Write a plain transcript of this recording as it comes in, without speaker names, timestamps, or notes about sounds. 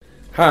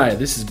Hi,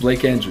 this is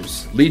Blake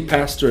Andrews, lead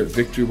pastor at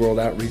Victory World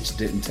Outreach,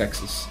 Denton,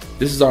 Texas.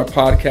 This is our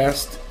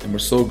podcast, and we're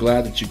so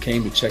glad that you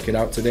came to check it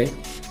out today.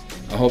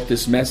 I hope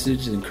this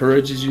message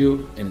encourages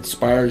you and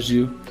inspires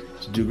you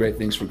to do great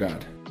things for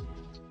God.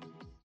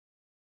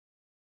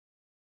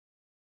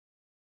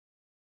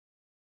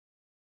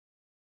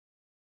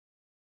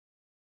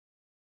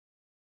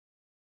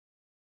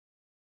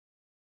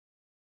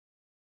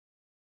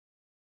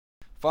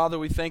 Father,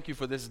 we thank you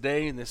for this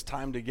day and this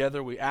time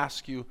together. We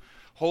ask you,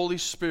 Holy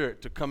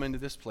Spirit, to come into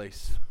this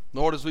place.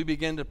 Lord, as we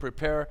begin to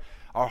prepare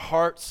our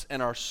hearts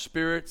and our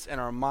spirits and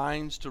our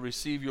minds to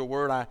receive your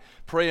word, I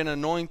pray an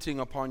anointing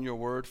upon your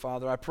word,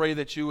 Father. I pray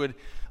that you would,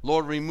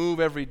 Lord, remove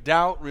every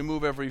doubt,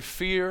 remove every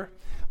fear.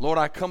 Lord,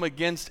 I come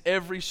against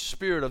every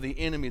spirit of the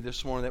enemy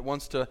this morning that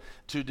wants to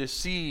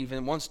deceive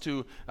and wants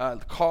to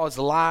cause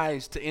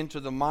lies to enter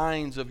the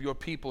minds of your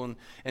people.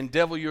 And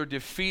devil, you're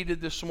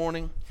defeated this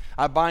morning.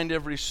 I bind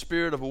every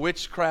spirit of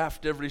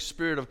witchcraft, every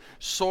spirit of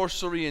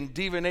sorcery and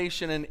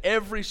divination, and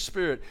every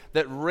spirit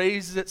that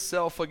raises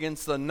itself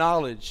against the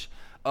knowledge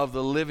of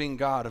the living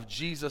God, of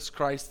Jesus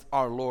Christ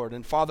our Lord.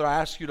 And Father, I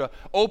ask you to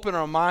open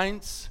our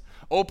minds,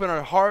 open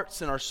our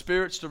hearts and our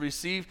spirits to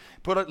receive.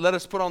 Let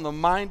us put on the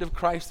mind of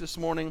Christ this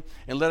morning,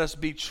 and let us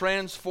be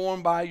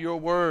transformed by your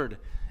word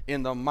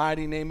in the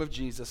mighty name of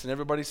Jesus. And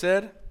everybody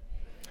said,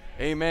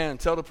 Amen.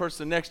 Tell the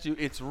person next to you,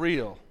 it's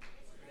real.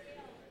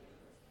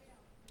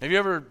 Have you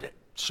ever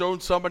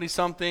showed somebody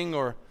something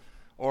or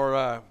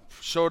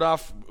showed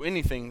off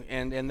anything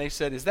and they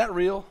said, is that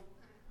real?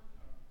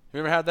 Have you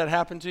ever had that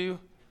happen to you?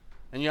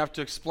 And you have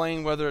to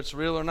explain whether it's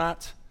real or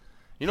not?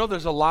 You know,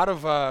 there's a lot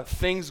of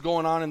things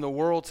going on in the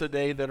world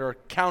today that are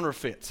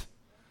counterfeit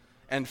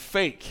and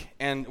fake.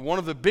 And one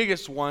of the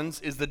biggest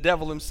ones is the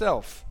devil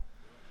himself.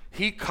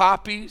 He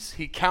copies,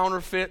 he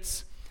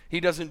counterfeits, he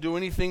doesn't do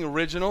anything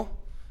original.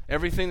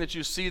 Everything that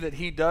you see that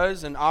he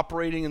does and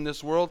operating in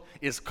this world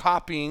is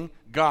copying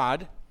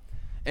God.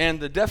 And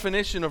the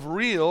definition of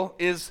real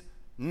is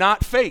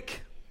not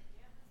fake.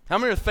 How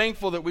many are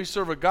thankful that we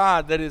serve a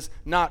God that is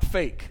not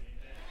fake?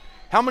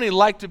 How many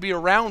like to be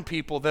around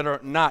people that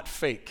are not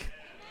fake?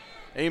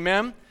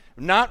 Amen?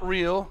 Not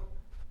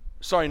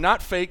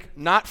fake,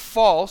 not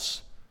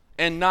false,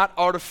 and not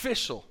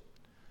artificial.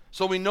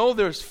 So we know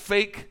there's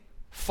fake,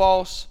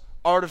 false,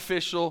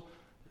 artificial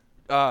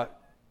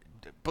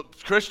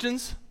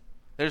Christians.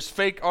 There's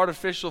fake,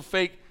 artificial,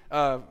 fake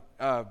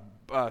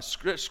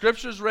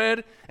scriptures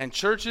read and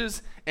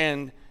churches,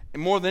 and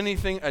more than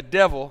anything, a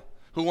devil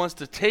who wants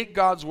to take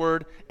God's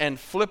word and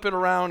flip it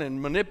around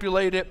and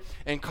manipulate it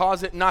and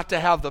cause it not to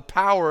have the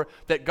power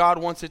that God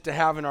wants it to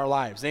have in our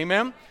lives.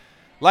 Amen?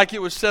 Like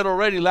it was said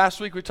already, last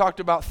week we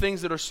talked about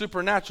things that are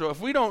supernatural.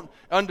 If we don't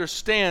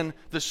understand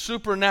the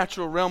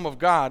supernatural realm of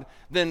God,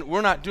 then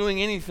we're not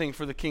doing anything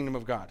for the kingdom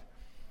of God.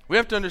 We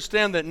have to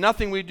understand that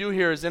nothing we do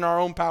here is in our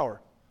own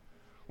power.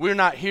 We're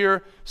not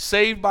here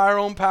saved by our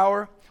own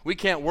power. We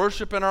can't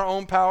worship in our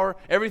own power.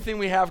 Everything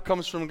we have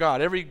comes from God.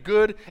 Every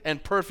good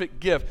and perfect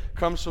gift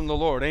comes from the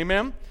Lord.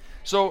 Amen?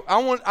 So I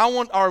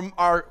want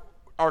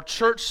our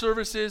church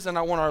services, and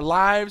I want our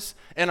lives,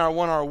 and I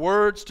want our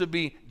words to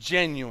be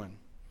genuine.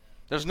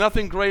 There's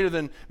nothing greater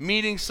than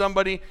meeting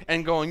somebody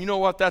and going, you know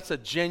what, that's a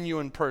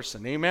genuine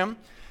person. Amen?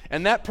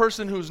 And that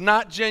person who's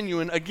not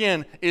genuine,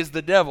 again, is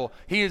the devil.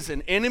 He is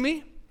an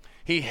enemy.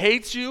 He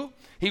hates you.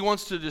 He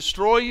wants to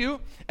destroy you,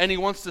 and he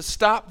wants to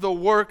stop the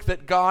work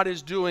that God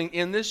is doing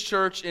in this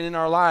church and in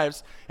our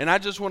lives. And I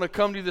just want to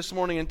come to you this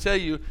morning and tell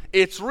you,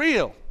 it's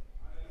real.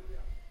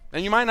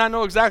 And you might not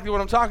know exactly what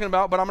I'm talking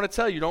about, but I'm going to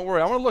tell you, don't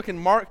worry. I'm going to look in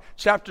Mark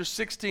chapter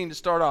 16 to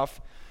start off,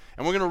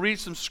 and we're going to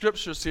read some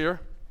scriptures here.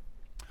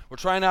 We're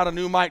trying out a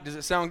new mic. Does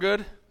it sound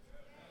good?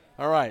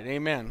 All right,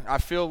 amen. I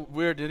feel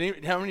weird.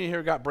 How many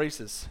here got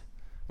braces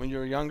when you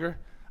were younger?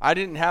 I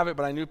didn't have it,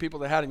 but I knew people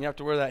that had it, and you have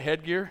to wear that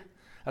headgear.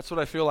 That's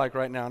what I feel like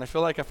right now. And I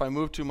feel like if I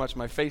move too much,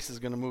 my face is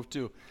going to move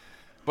too.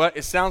 But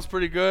it sounds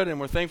pretty good, and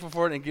we're thankful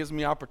for it, and it gives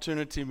me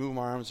opportunity to move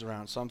my arms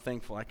around. So I'm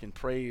thankful I can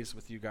praise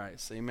with you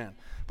guys. Amen.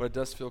 But it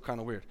does feel kind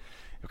of weird.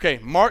 Okay,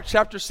 Mark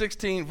chapter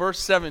 16, verse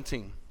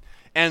 17.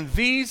 And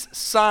these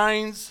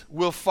signs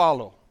will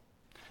follow.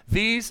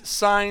 These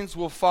signs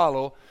will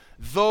follow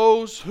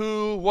those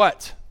who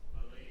what?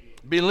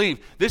 Believe.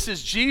 This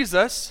is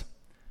Jesus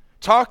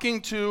talking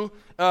to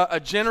a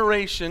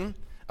generation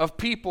of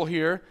people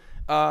here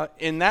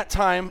in that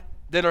time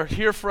that are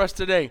here for us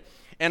today.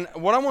 And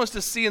what I want us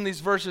to see in these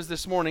verses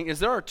this morning is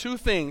there are two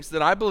things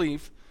that I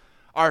believe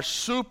are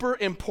super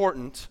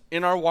important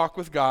in our walk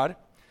with God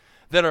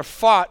that are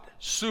fought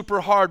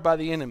super hard by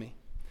the enemy.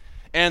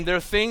 And they're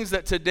things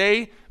that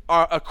today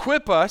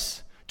equip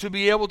us to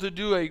be able to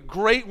do a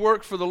great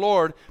work for the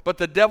Lord, but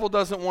the devil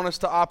doesn't want us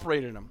to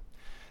operate in them.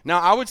 Now,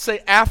 I would say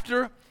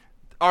after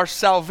our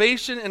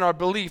salvation and our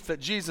belief that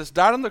Jesus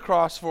died on the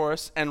cross for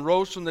us and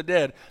rose from the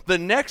dead, the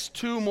next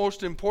two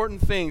most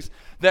important things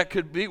that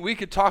we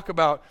could talk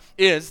about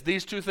is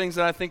these two things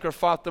that I think are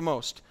fought the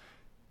most.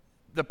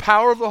 The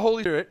power of the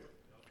Holy Spirit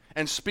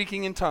and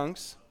speaking in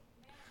tongues,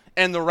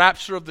 and the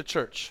rapture of the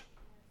church.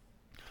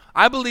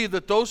 I believe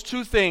that those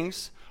two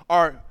things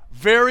are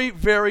very,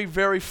 very,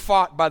 very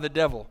fought by the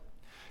devil.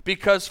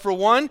 Because for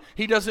one,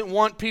 he doesn't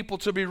want people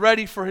to be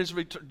ready for his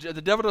return.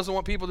 The devil doesn't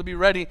want people to be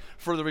ready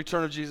for the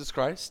return of Jesus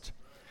Christ.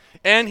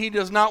 And he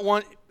does not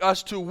want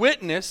us to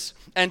witness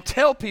and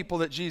tell people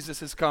that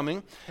Jesus is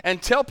coming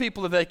and tell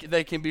people that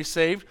they can be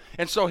saved.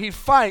 And so he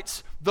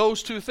fights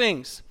those two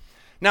things.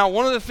 Now,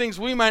 one of the things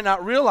we might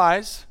not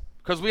realize,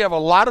 because we have a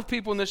lot of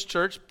people in this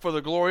church, for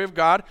the glory of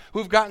God,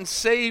 who've gotten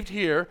saved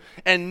here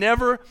and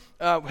never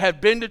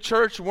have been to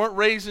church, weren't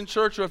raised in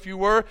church, or if you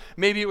were,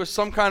 maybe it was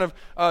some kind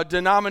of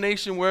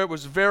denomination where it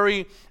was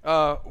very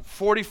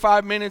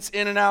 45 minutes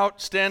in and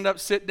out, stand up,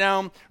 sit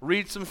down,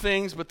 read some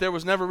things, but there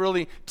was never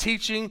really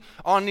teaching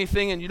on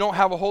anything, and you don't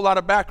have a whole lot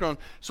of background.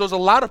 So there's a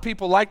lot of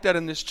people like that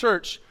in this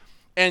church,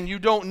 and you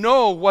don't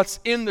know what's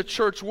in the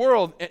church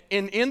world.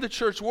 In the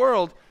church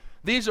world,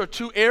 these are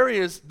two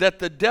areas that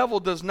the devil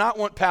does not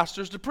want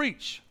pastors to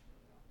preach.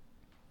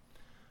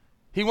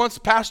 He wants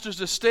pastors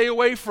to stay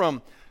away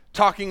from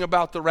talking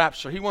about the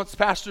rapture. He wants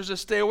pastors to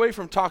stay away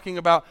from talking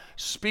about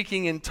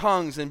speaking in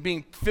tongues and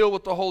being filled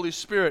with the Holy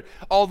Spirit,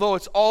 although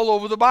it's all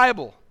over the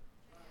Bible.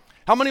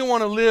 How many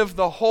want to live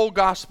the whole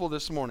gospel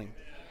this morning?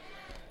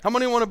 How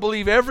many want to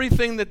believe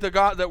everything that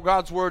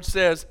God's word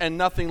says and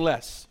nothing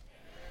less?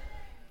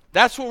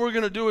 That's what we're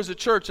going to do as a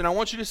church, and I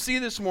want you to see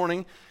this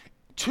morning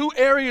two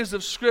areas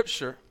of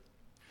Scripture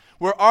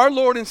where our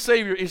Lord and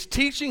Savior is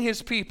teaching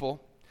his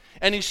people,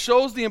 and he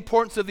shows the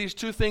importance of these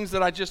two things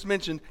that I just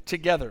mentioned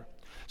together.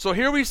 So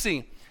here we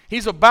see,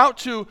 he's about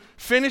to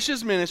finish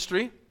his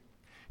ministry.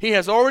 He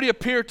has already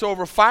appeared to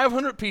over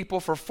 500 people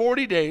for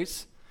 40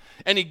 days,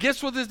 and he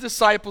gets with his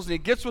disciples, and he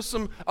gets with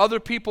some other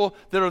people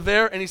that are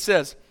there, and he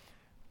says,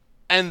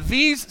 and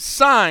these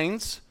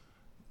signs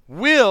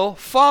will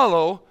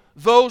follow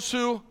those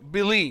who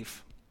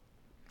believe.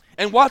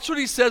 And watch what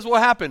he says will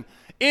happen.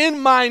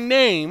 In my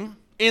name,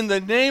 in the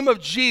name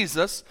of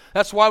Jesus,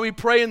 that's why we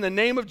pray in the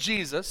name of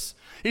Jesus.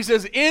 He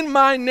says, in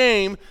my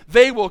name,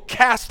 they will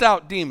cast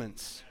out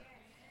demons.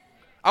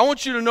 I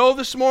want you to know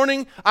this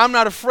morning, I'm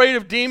not afraid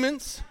of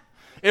demons.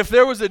 If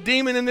there was a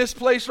demon in this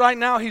place right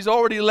now, he's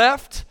already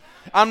left.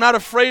 I'm not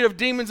afraid of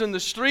demons in the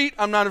street.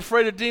 I'm not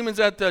afraid of demons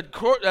at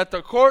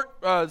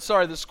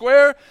the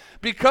square,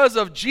 because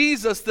of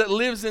Jesus that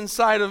lives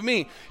inside of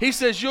me. He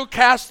says, you'll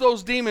cast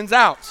those demons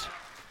out.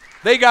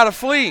 They got to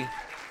flee.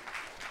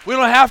 We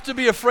don't have to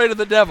be afraid of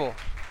the devil.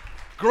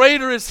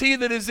 Greater is he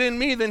that is in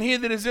me than he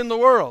that is in the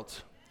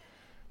world.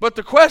 But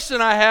the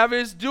question I have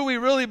is, do we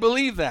really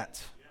believe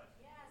that?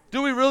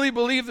 Do we really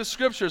believe the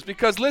Scriptures?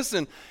 Because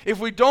listen, if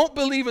we don't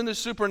believe in the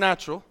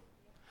supernatural,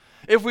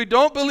 if we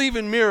don't believe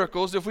in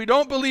miracles, if we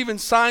don't believe in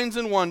signs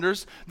and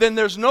wonders, then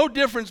there's no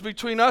difference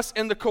between us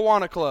and the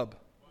Kiwanis Club.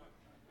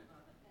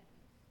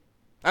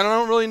 And I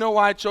don't really know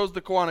why I chose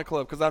the Kiwanis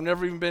Club, because I've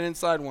never even been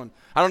inside one.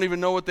 I don't even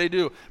know what they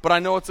do, but I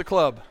know it's a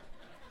club.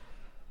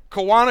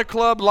 Kiwanis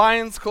Club,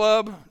 Lions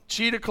Club,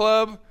 Cheetah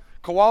Club,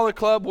 Koala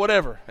Club,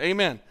 whatever.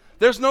 Amen.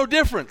 There's no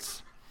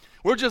difference.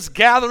 We're just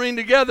gathering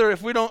together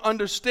if we don't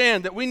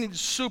understand that we need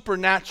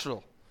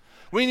supernatural.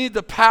 We need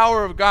the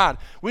power of God.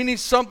 We need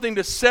something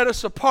to set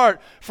us apart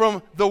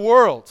from the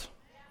world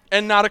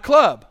and not a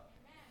club.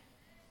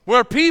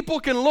 Where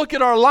people can look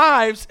at our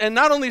lives and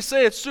not only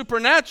say it's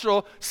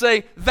supernatural,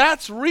 say,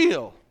 that's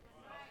real.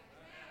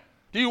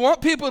 Do you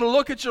want people to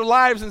look at your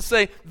lives and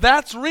say,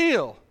 that's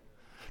real?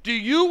 Do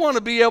you want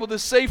to be able to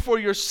say for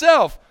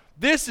yourself,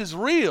 this is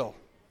real?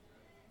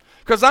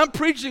 Because I'm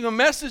preaching a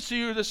message to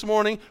you this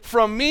morning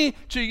from me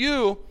to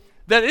you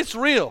that it's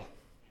real.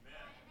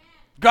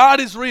 God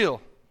is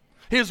real.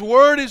 His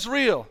word is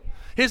real.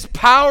 His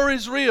power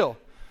is real.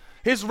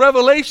 His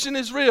revelation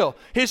is real.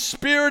 His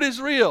spirit is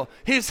real.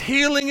 His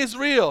healing is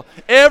real.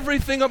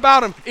 Everything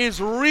about him is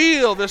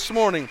real this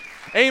morning.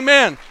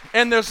 Amen.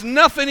 And there's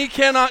nothing he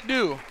cannot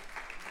do.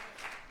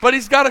 But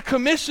he's got a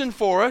commission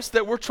for us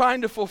that we're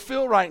trying to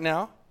fulfill right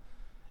now.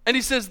 And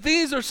he says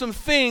these are some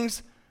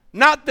things,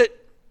 not that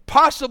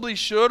possibly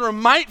should or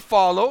might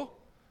follow.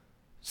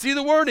 See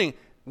the wording,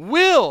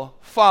 will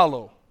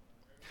follow.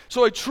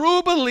 So a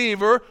true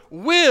believer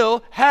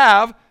will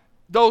have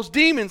those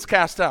demons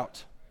cast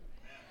out.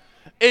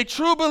 A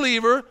true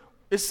believer,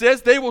 it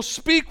says, they will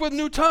speak with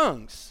new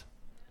tongues.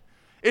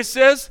 It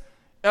says,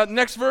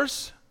 next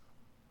verse,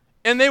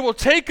 and they will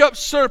take up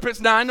serpents.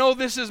 Now, I know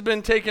this has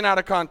been taken out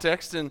of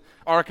context in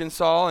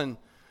Arkansas and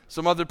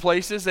some other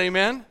places,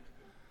 amen?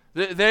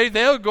 They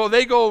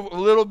go a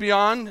little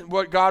beyond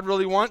what God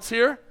really wants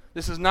here.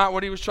 This is not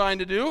what he was trying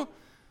to do.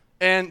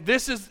 And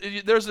there's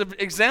an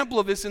example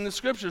of this in the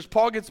Scriptures.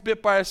 Paul gets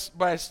bit by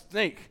a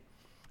snake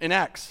in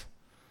Acts,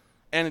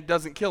 and it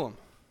doesn't kill him.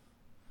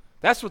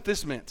 That's what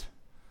this meant.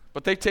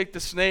 But they take the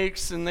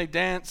snakes and they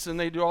dance and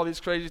they do all these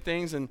crazy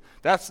things, and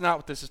that's not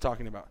what this is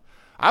talking about.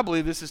 I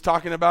believe this is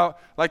talking about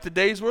like the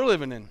days we're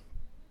living in.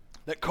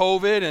 That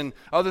COVID and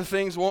other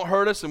things won't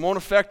hurt us and won't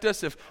affect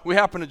us if we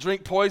happen to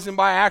drink poison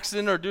by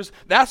accident or do.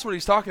 That's what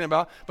he's talking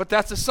about. But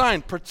that's a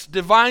sign.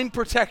 Divine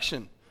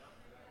protection.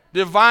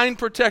 Divine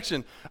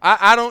protection.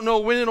 I don't know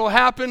when it'll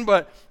happen,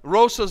 but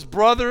Rosa's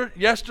brother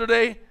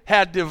yesterday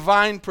had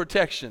divine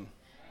protection.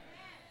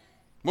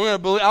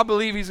 I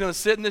believe he's going to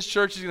sit in this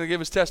church. He's going to give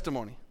his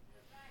testimony.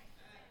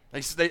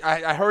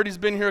 I heard he's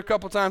been here a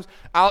couple times.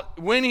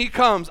 When he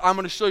comes, I'm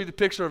going to show you the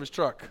picture of his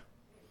truck.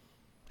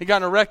 He got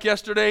in a wreck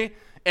yesterday,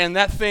 and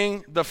that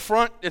thing, the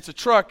front, it's a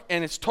truck,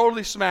 and it's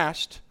totally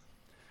smashed.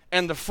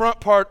 And the front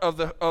part of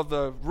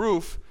the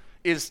roof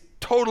is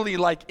totally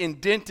like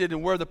indented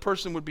and where the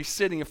person would be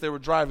sitting if they were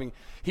driving.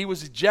 He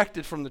was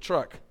ejected from the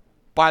truck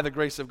by the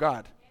grace of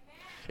God.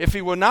 If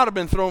he would not have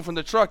been thrown from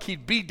the truck,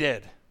 he'd be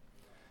dead.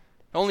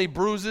 Only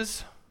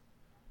bruises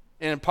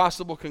and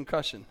possible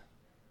concussion.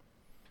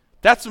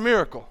 That's a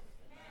miracle.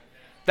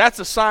 That's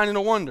a sign and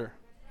a wonder.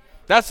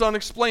 That's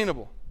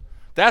unexplainable.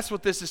 That's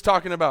what this is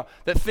talking about.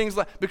 That things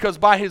like, because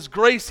by his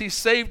grace he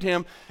saved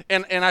him,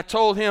 and I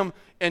told him,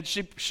 and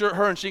she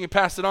can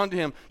pass it on to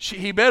him.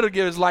 He better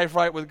get his life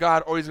right with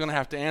God, or he's going to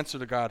have to answer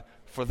to God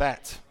for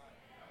that.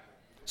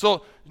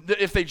 So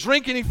if they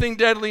drink anything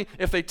deadly,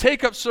 if they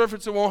take up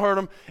serpents, it won't hurt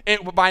them.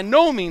 It will by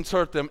no means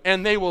hurt them.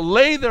 And they will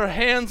lay their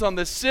hands on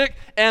the sick,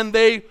 and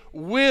they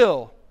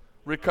will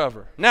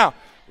recover. Now,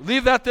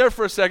 leave that there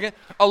for a second.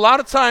 A lot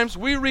of times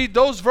we read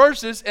those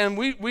verses, and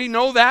we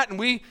know that, and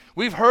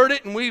we've heard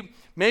it, and we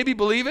maybe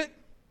believe it,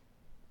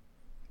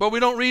 but we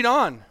don't read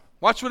on.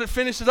 Watch what it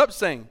finishes up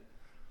saying.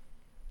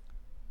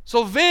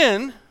 So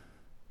then,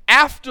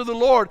 after the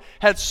Lord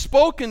had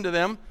spoken to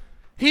them,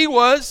 he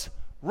was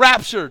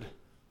raptured.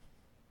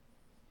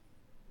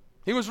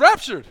 He was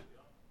raptured.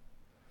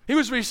 He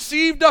was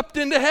received up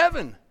into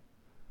heaven.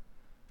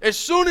 As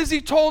soon as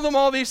he told them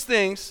all these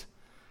things,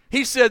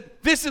 he said,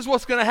 this is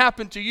what's going to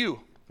happen to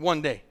you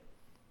one day.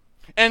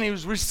 And he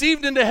was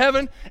received into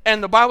heaven,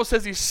 and the Bible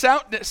says he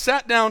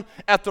sat down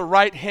at the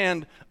right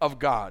hand of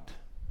God.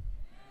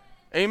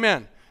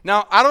 Amen.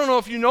 Now, I don't know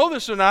if you know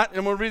this or not,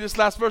 and we'll read this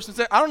last verse and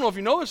say, I don't know if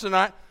you know this or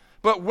not,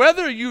 but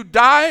whether you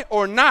die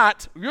or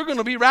not, you're going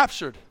to be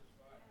raptured.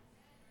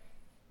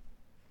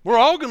 We're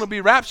all going to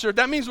be raptured.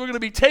 That means we're going to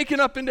be taken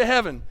up into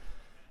heaven.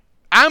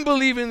 I'm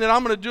believing that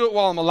I'm going to do it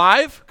while I'm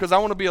alive, because I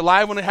want to be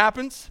alive when it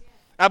happens.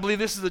 I believe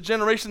this is a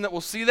generation that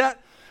will see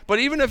that. But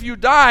even if you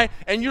die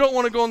and you don't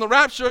want to go in the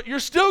rapture, you're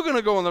still going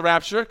to go in the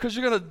rapture, because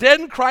you're going to dead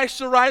in Christ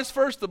to rise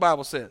first, the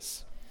Bible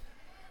says.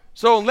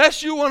 So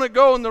unless you want to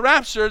go in the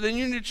rapture, then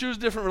you need to choose a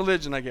different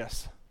religion, I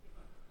guess.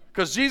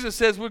 Because Jesus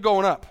says we're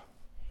going up.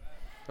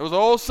 There was an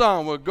old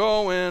song, we're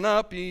going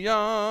up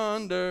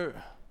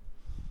yonder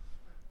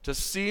to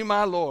see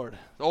my Lord.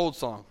 Old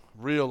song,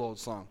 real old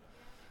song.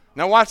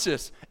 Now watch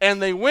this.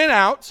 And they went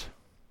out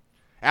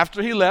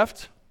after he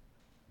left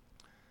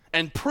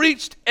and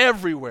preached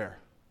everywhere.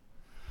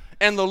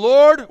 And the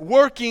Lord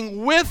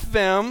working with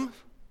them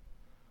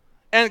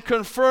and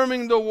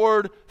confirming the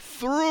word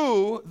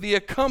through the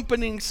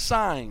accompanying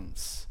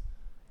signs.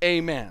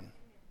 Amen.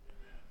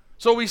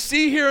 So we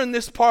see here in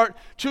this part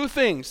two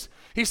things.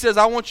 He says,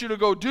 I want you to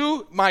go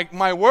do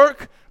my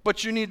work,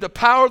 but you need the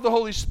power of the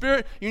Holy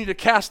Spirit. You need to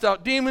cast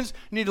out demons.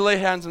 You need to lay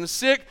hands on the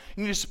sick.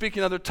 You need to speak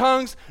in other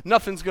tongues.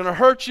 Nothing's going to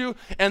hurt you.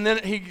 And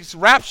then he's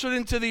raptured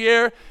into the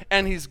air,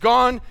 and he's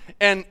gone.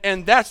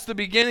 And that's the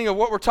beginning of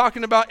what we're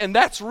talking about. And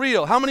that's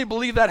real. How many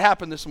believe that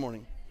happened this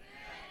morning?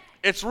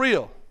 It's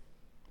real.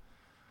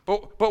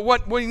 But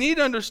what we need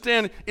to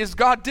understand is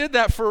God did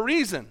that for a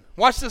reason.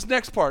 Watch this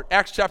next part,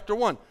 Acts chapter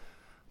 1.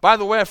 By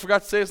the way, I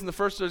forgot to say this in the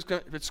first service.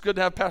 It's good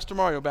to have Pastor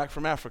Mario back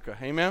from Africa.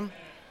 Amen?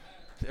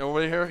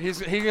 Over here. He's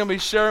going to be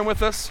sharing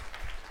with us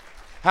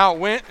how it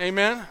went.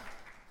 Amen?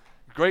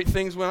 Great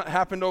things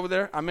happened over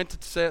there. I meant to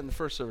say it in the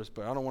first service,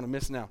 but I don't want to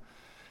miss now.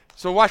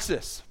 So watch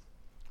this.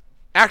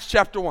 Acts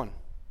chapter 1.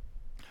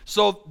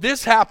 So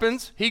this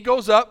happens. He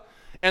goes up.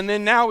 And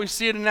then now we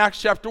see it in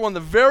Acts chapter 1, the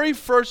very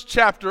first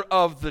chapter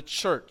of the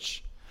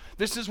church.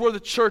 This is where the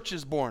church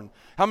is born.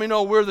 How many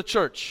know we're the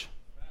church?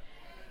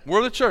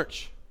 We're the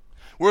church.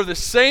 We're the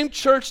same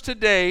church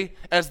today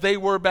as they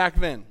were back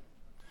then.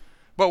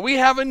 But we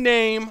have a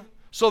name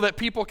so that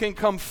people can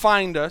come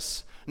find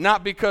us,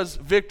 not because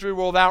Victory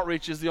World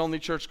Outreach is the only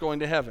church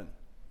going to heaven.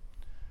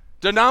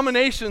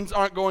 Denominations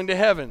aren't going to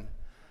heaven.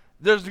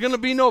 There's going to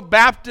be no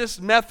Baptist,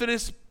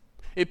 Methodist,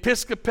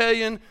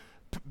 Episcopalian,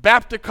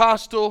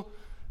 Baptist-Costal,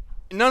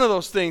 none of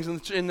those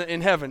things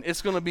in heaven.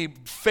 It's going to be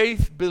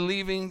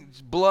faith-believing,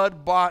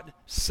 blood-bought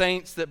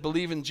saints that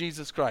believe in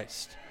Jesus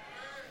Christ.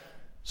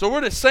 So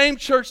we're the same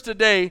church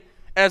today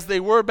as they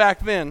were back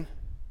then.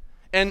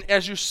 And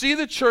as you see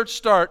the church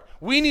start,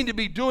 we need to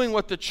be doing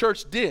what the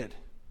church did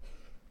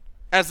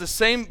as the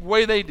same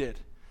way they did.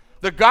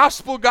 The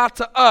gospel got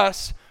to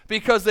us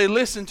because they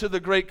listened to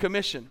the Great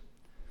Commission.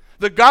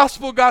 The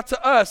gospel got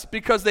to us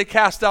because they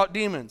cast out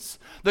demons.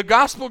 The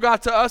gospel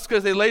got to us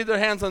because they laid their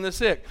hands on the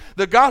sick.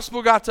 The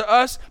gospel got to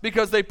us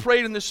because they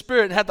prayed in the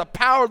Spirit and had the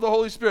power of the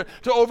Holy Spirit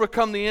to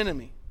overcome the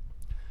enemy.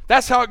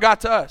 That's how it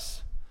got to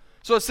us.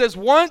 So it says,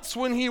 once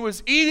when he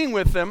was eating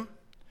with them,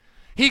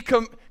 he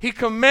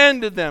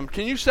commanded them.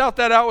 Can you shout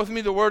that out with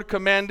me, the word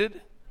commanded?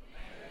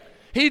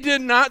 He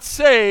did not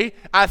say,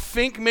 I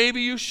think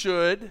maybe you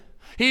should.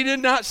 He did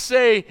not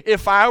say,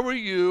 if I were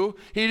you.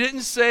 He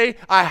didn't say,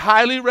 I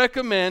highly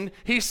recommend.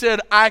 He said,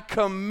 I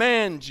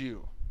command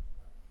you.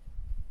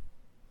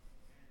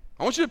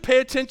 I want you to pay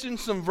attention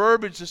to some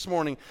verbiage this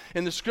morning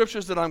in the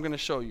scriptures that I'm going to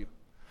show you.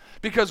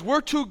 Because we're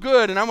too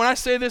good, and when I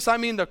say this, I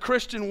mean the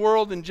Christian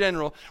world in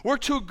general. We're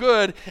too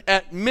good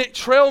at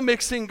trail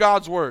mixing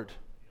God's word.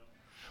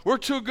 We're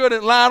too good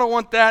at, I don't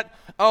want that.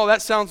 Oh,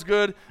 that sounds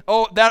good.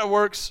 Oh, that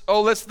works.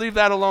 Oh, let's leave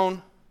that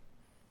alone.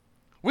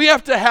 We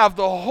have to have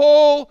the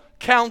whole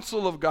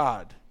counsel of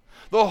God,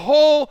 the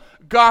whole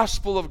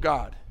gospel of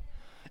God.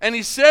 And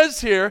he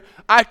says here,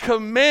 I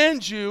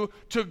command you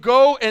to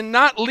go and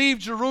not leave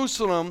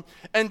Jerusalem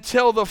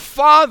until the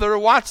Father,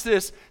 watch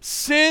this,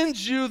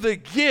 sends you the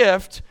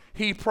gift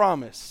he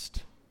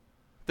promised.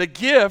 The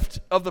gift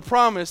of the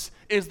promise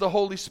is the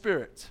Holy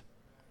Spirit.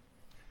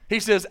 He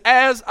says,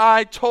 as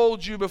I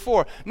told you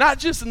before. Not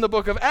just in the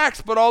book of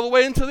Acts, but all the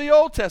way into the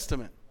Old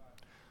Testament.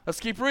 Let's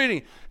keep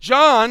reading.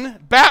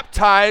 John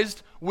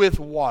baptized with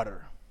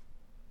water.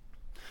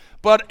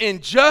 But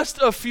in just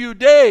a few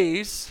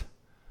days,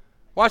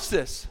 watch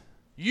this.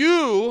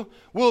 You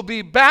will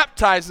be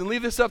baptized, and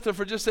leave this up there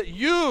for just a second.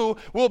 You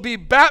will be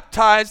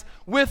baptized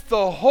with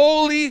the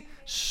Holy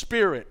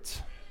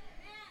Spirit.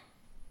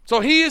 So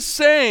he is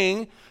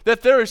saying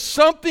that there is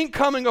something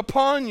coming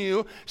upon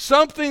you,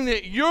 something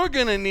that you're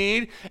going to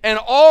need, and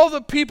all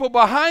the people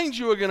behind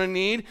you are going to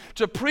need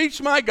to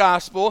preach my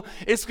gospel.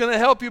 It's going to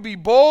help you be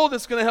bold.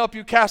 It's going to help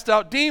you cast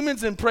out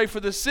demons and pray for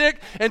the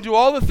sick and do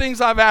all the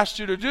things I've asked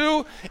you to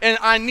do. And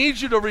I need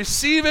you to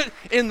receive it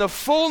in the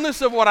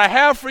fullness of what I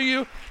have for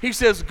you. He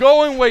says,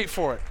 go and wait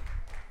for it.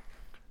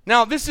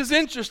 Now, this is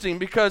interesting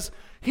because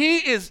he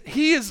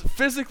is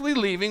physically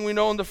leaving. We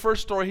know in the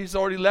first story he's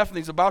already left and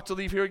he's about to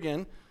leave here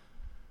again.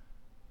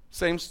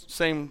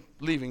 Same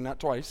leaving, not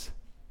twice,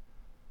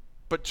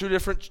 but two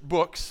different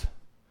books.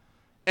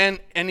 And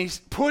he's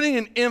putting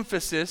an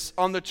emphasis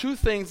on the two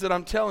things that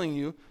I'm telling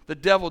you the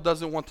devil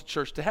doesn't want the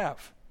church to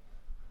have.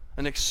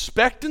 An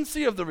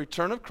expectancy of the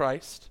return of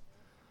Christ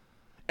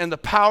and the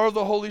power of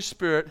the Holy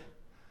Spirit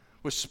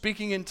with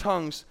speaking in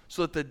tongues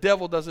so that the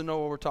devil doesn't know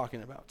what we're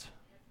talking about.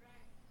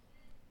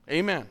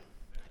 Amen.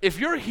 If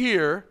you're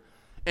here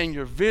and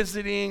you're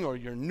visiting or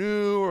you're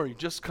new or you're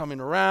just coming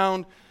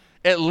around,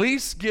 at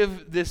least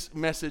give this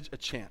message a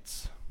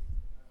chance.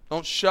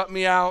 Don't shut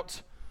me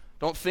out.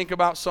 Don't think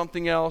about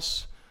something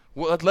else.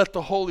 Let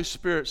the Holy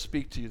Spirit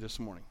speak to you this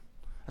morning.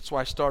 That's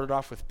why I started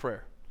off with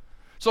prayer.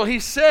 So he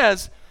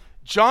says,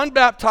 John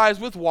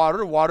baptized with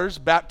water. Water's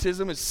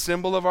baptism is a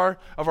symbol of our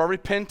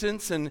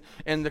repentance and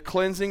the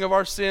cleansing of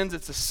our sins.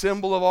 It's a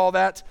symbol of all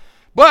that.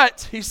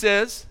 But, he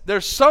says,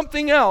 there's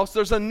something else.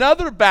 There's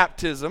another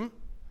baptism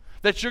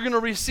that you're going to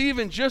receive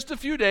in just a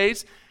few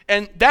days.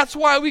 And that's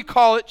why we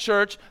call it,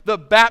 church, the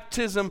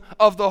baptism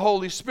of the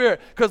Holy Spirit.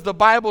 Because the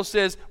Bible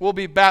says we'll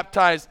be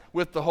baptized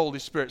with the Holy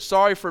Spirit.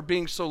 Sorry for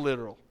being so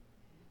literal.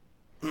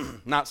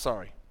 Not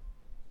sorry.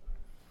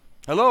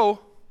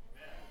 Hello?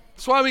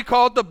 That's why we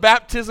call it the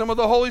baptism of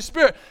the Holy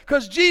Spirit.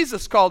 Because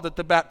Jesus called it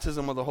the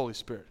baptism of the Holy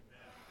Spirit.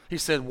 He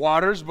said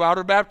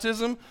water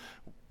baptism.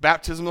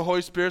 Baptism of the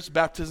Holy Spirit is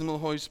baptism of the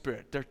Holy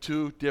Spirit. They're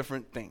two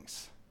different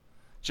things.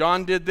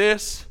 John did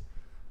this,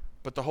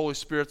 but the Holy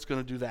Spirit's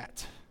going to do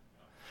that.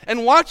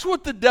 And watch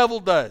what the devil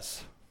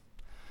does.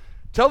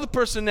 Tell the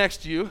person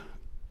next to you,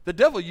 the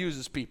devil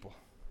uses people.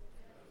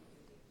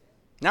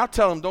 Now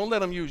tell him, don't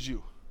let him use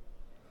you.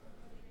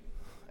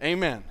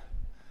 Amen.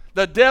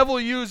 The devil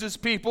uses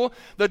people.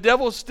 The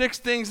devil sticks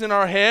things in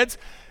our heads.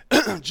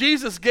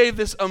 Jesus gave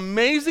this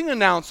amazing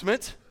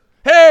announcement.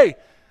 Hey,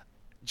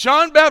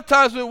 John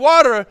baptized with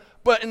water,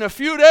 but in a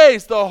few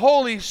days, the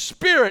Holy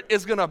Spirit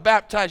is going to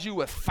baptize you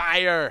with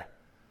fire.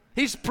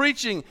 He's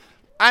preaching.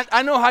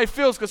 I know how he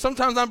feels because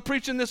sometimes I'm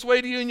preaching this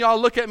way to you and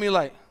y'all look at me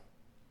like,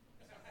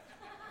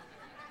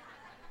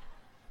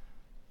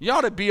 you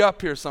ought to be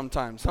up here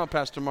sometimes, huh,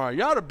 Pastor Mario?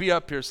 You ought to be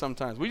up here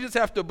sometimes. We just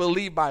have to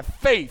believe by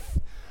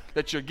faith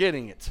that you're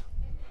getting it.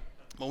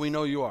 But we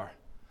know you are.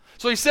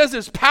 So he says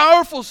this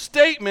powerful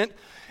statement,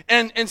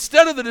 and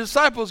instead of the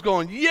disciples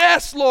going,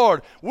 yes,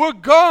 Lord, we're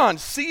gone.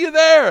 See you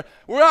there.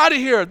 We're out of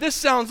here. This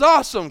sounds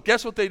awesome.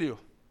 Guess what they do?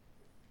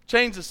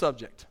 Change the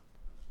subject.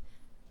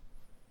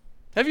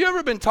 Have you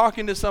ever been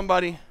talking to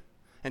somebody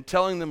and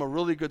telling them a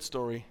really good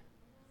story,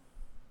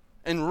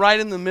 and right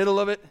in the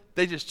middle of it,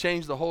 they just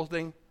change the whole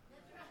thing?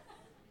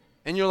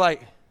 And you're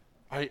like,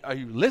 are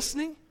you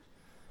listening?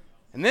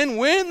 And then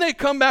when they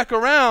come back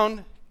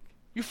around,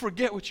 you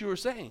forget what you were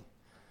saying.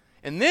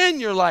 And then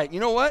you're like, you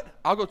know what?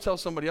 I'll go tell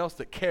somebody else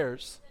that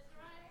cares.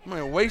 I'm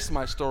going to waste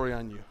my story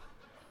on you.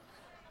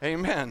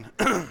 Amen.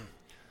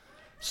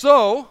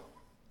 So,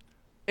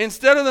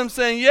 instead of them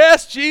saying,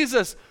 yes,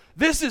 Jesus,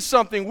 this is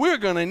something we're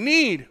going to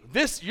need.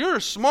 You're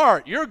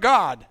smart. You're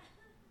God.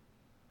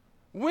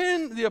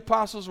 When the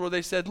apostles were,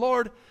 they said,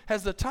 Lord,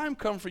 has the time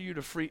come for you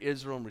to free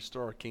Israel and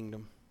restore our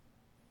kingdom?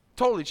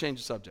 Totally change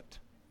the subject.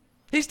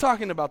 He's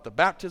talking about the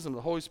baptism of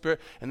the Holy Spirit,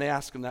 and they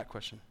asked him that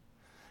question.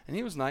 And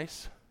he was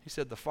nice. He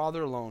said, the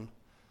Father alone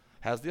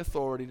has the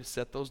authority to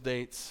set those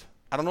dates.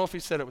 I don't know if he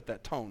said it with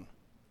that tone.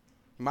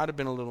 He might have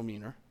been a little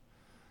meaner.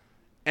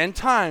 And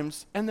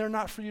times, and they're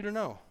not for you to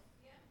know.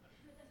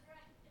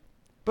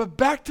 But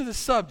back to the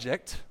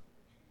subject,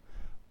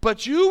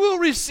 but you will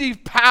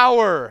receive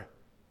power.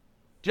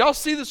 Do y'all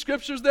see the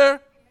scriptures there?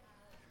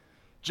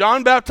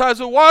 John baptized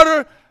with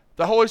water.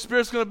 The Holy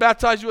Spirit's going to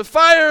baptize you with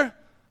fire.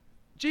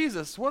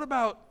 Jesus, what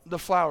about the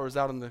flowers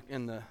out in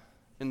the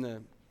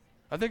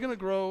are they going to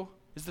grow?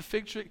 Is the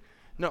fig tree?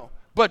 No.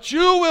 But you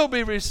will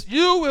be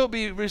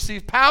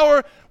receive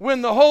power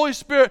when the Holy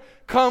Spirit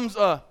comes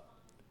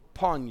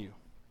upon you.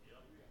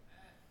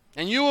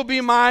 And you will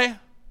be my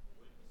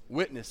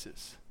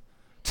witnesses,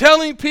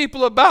 telling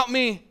people about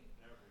me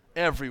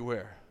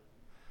everywhere.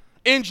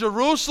 In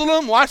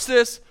Jerusalem, watch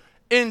this,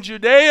 in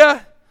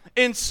Judea,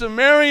 in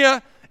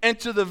Samaria, and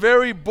to the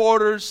very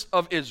borders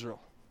of Israel.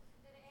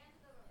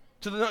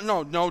 To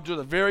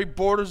the very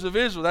borders of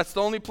Israel. That's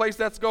the only place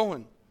that's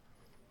going.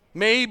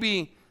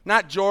 Maybe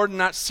not Jordan,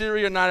 not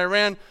Syria, not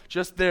Iran,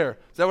 just there.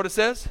 Is that what it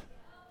says?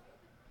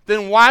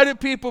 Then why do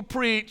people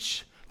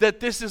preach that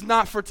this is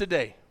not for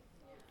today?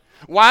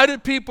 Why do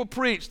people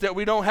preach that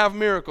we don't have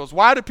miracles?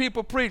 Why do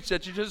people preach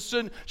that you just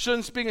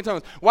shouldn't speak in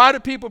tongues? Why do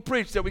people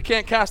preach that we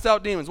can't cast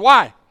out demons?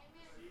 Why?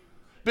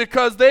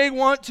 Because they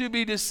want to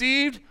be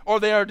deceived,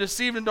 or they are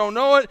deceived and don't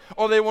know it,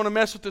 or they want to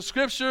mess with the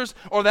scriptures,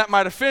 or that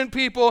might offend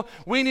people.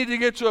 We need to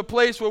get to a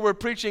place where we're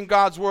preaching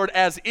God's word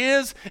as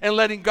is and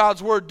letting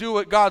God's word do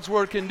what God's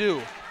word can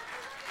do.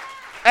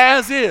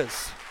 As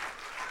is.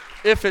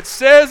 If it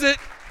says it,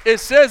 it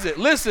says it.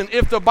 Listen,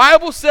 if the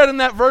Bible said in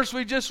that verse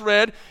we just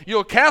read,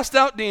 you'll cast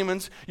out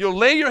demons, you'll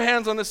lay your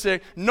hands on the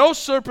sick, no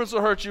serpents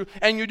will hurt you,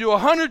 and you do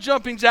 100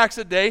 jumping jacks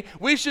a day,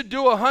 we should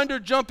do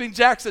 100 jumping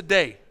jacks a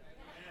day.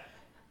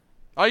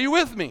 Are you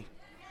with me?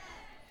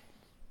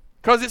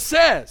 Because it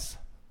says.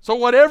 So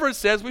whatever it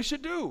says, we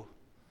should do.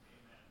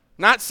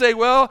 Not say,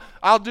 well,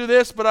 I'll do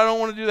this, but I don't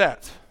want to do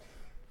that.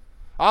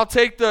 I'll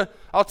take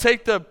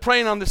the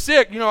praying on the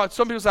sick. You know,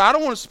 some people say, I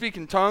don't want to speak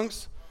in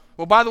tongues.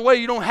 Well, by the way,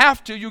 you don't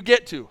have to. You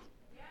get to.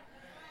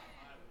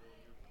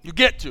 You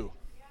get to.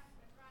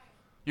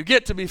 You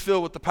get to be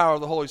filled with the power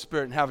of the Holy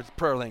Spirit and have a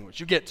prayer language.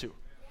 You get to.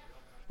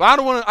 But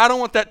I don't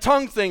want that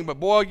tongue thing, but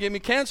boy, give me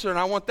cancer and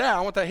I want that.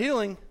 I want that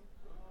healing.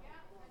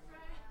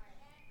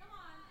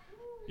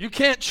 You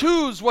can't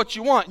choose what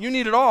you want. You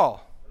need it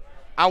all.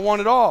 I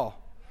want it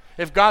all.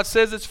 If God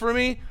says it's for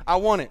me, I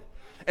want it.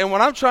 And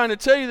what I'm trying to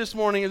tell you this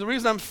morning, and the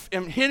reason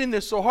I'm hitting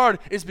this so hard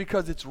is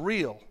because it's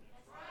real.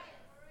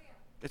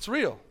 It's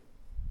real.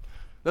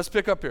 Let's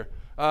pick up here.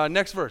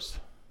 Next verse.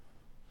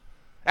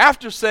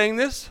 After saying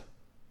this,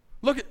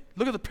 look at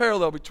the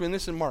parallel between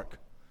this and Mark.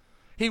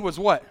 He was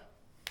what?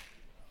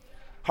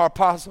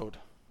 Harpazoed.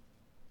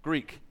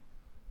 Greek.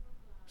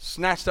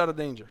 Snatched out of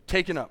danger.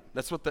 Taken up.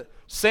 That's what the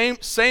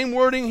same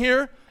wording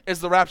here as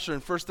the rapture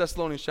in 1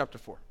 Thessalonians chapter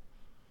 4.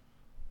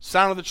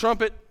 Sound of the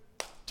trumpet,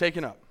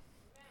 taken up.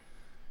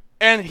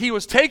 And he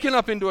was taken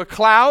up into a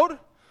cloud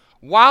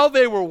while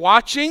they were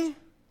watching,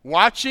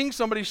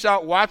 somebody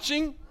shout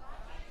watching,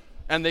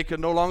 and they could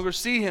no longer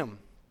see him.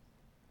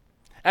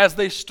 As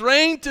they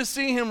strained to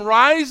see him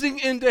rising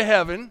into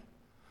heaven,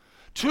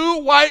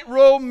 two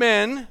white-robed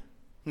men,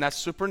 and that's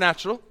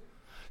supernatural,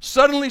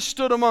 suddenly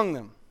stood among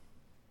them.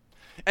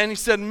 And he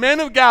said, Men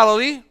of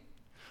Galilee,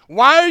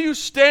 why are you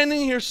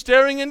standing here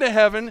staring into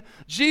heaven?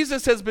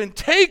 Jesus has been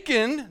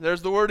taken,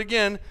 there's the word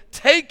again,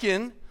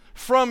 taken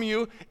from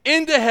you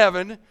into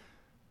heaven,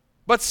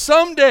 but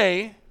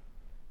someday,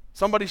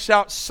 somebody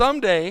shout,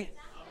 someday,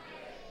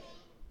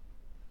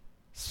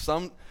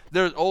 some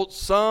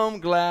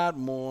glad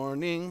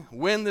morning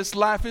when this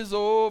life is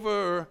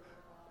over.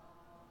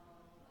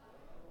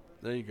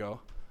 There you go.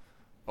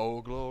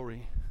 Oh,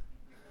 glory.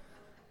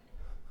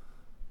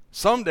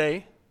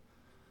 Someday,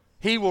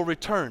 he will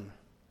return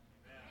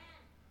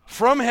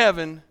from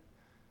heaven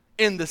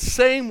in the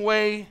same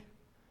way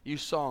you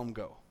saw him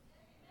go.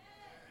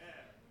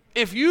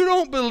 If you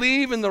don't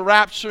believe in the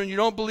rapture and you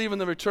don't believe in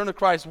the return of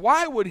Christ,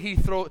 why would he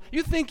throw?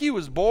 You think he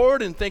was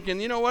bored and thinking,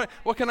 you know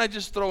what can I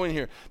just throw in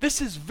here? This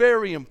is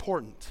very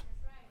important.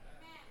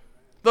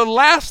 The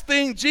last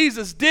thing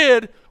Jesus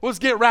did was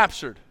get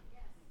raptured.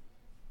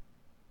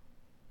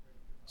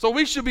 So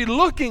we should be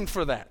looking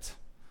for that.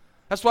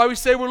 That's why we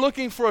say we're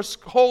looking for a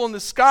hole in the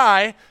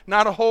sky,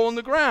 not a hole in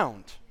the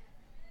ground.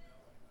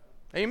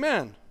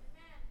 Amen.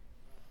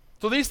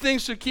 So these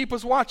things should keep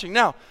us watching.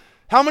 Now,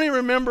 how many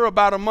remember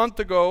about a month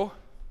ago,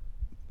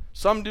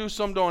 some do,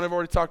 some don't, I've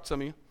already talked to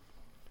some of you,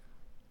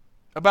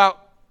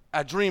 about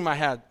a dream I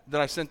had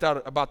that I sent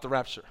out about the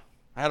rapture.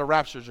 I had a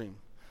rapture dream.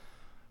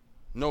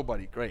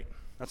 Nobody, great.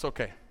 That's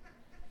okay.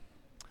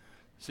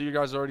 So you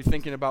guys are already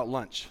thinking about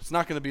lunch. It's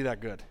not going to be that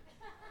good.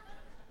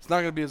 It's not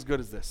going to be as good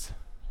as this.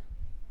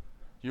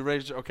 You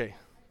raised your, okay,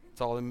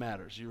 that's all that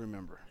matters. You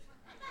remember.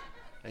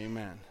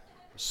 Amen.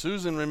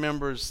 Susan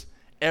remembers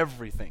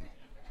everything.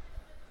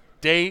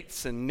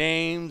 Dates and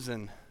names,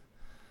 and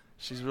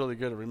she's really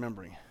good at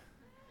remembering.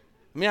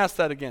 Let me ask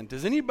that again.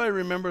 Does anybody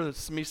remember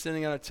me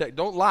sending out a text?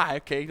 Don't lie,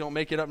 okay? Don't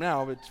make it up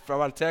now. But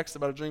about a text,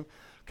 about a dream.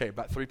 Okay,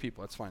 about 3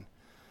 people. That's fine.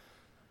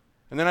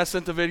 And then I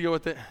sent the video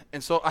with it.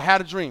 And so I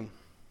had a dream.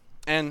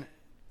 And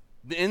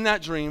in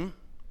that dream,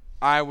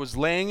 I was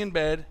laying in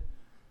bed,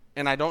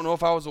 and I don't know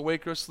if I was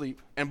awake or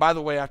asleep. And by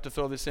the way, I have to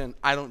throw this in.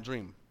 I don't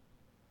dream.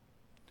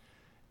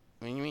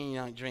 What do you mean you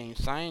don't dream?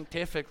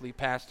 Scientifically,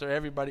 Pastor,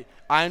 everybody.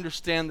 I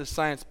understand the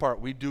science part.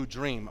 We do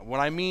dream.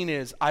 What I mean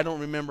is I don't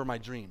remember my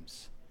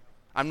dreams.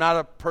 I'm not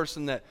a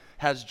person that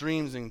has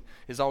dreams and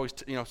is always,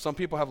 some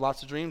people have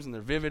lots of dreams and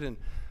they're vivid, and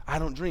I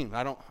don't dream.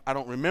 I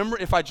don't remember.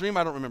 If I dream,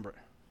 I don't remember it.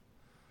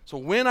 So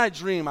when I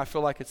dream, I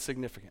feel like it's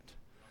significant.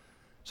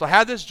 So I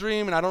had this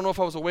dream, and I don't know if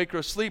I was awake or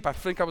asleep. I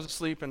think I was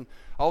asleep, and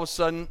all of a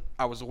sudden,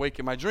 I was awake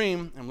in my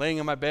dream. I'm laying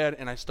in my bed,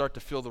 and I start to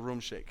feel the room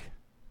shake.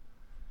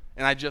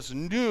 And I just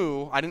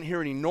knew, I didn't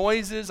hear any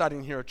noises, I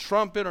didn't hear a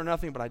trumpet or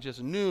nothing, but I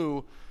just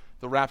knew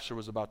the rapture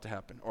was about to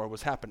happen, or it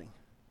was happening.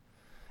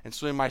 And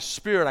so in my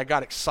spirit, I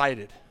got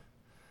excited.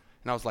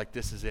 And I was like,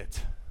 this is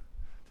it.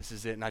 This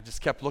is it. And I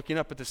just kept looking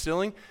up at the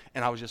ceiling,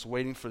 and I was just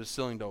waiting for the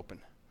ceiling to open.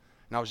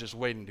 And I was just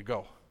waiting to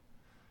go.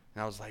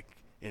 And I was like,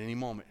 at any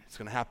moment, it's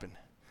going to happen.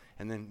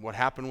 And then what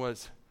happened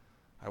was,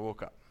 I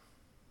woke up.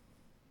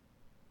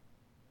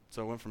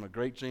 So it went from a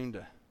great dream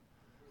to,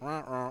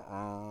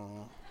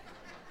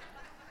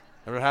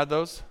 Ever had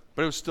those?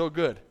 But it was still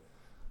good.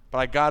 But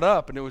I got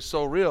up, and it was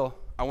so real,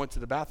 I went to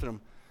the bathroom,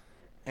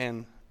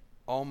 and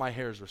all my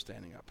hairs were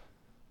standing up.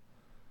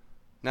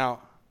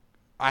 Now,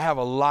 I have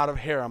a lot of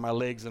hair on my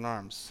legs and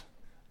arms.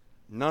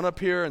 None up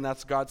here, and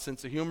that's God's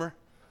sense of humor.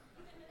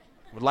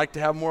 Would like to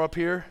have more up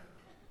here.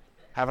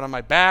 Have it on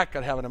my back,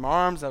 I'd have it on my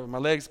arms, have it on my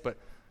legs, but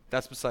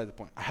that's beside the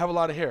point. I have a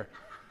lot of hair.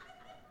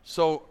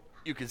 So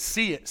you could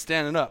see it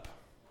standing up.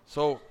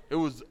 So it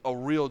was a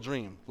real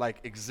dream, like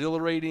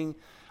exhilarating.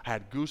 I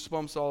had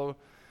goosebumps all over.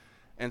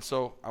 And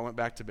so I went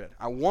back to bed.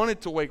 I wanted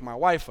to wake my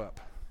wife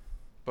up,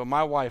 but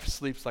my wife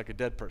sleeps like a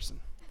dead person.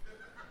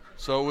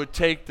 So it would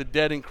take the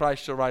dead in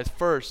Christ shall rise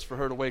first for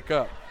her to wake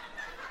up.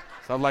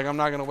 So I'm like, I'm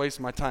not going to waste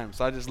my time.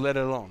 So I just let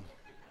it alone.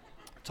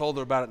 I told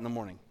her about it in the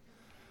morning.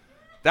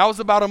 That was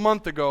about a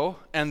month ago,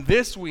 and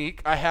this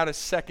week I had a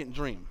second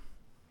dream.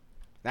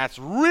 That's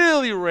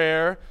really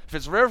rare. If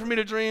it's rare for me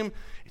to dream,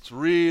 it's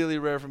really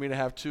rare for me to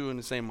have two in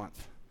the same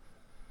month.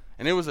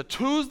 And it was a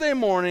Tuesday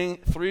morning,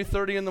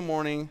 3:30 in the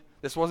morning.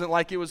 This wasn't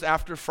like it was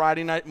after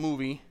Friday night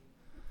movie.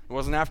 It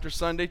wasn't after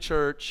Sunday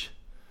church.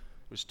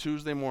 It was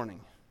Tuesday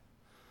morning.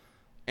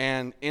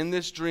 And in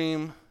this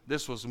dream,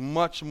 this was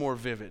much more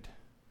vivid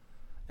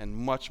and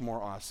much more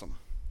awesome.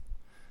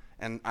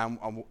 And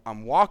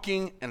I'm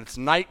walking, and it's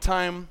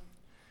nighttime.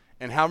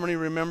 And how many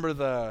remember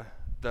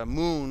the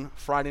moon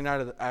Friday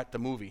night at the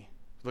movie?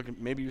 Look,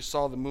 maybe you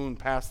saw the moon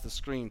past the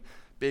screen.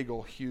 Big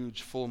old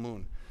huge full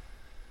moon.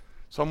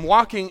 So I'm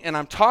walking, and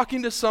I'm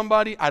talking to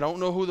somebody. I don't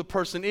know who the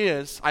person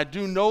is. I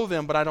do know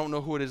them, but I don't know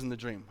who it is in the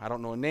dream. I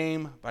don't know a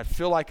name. But I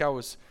feel like it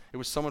was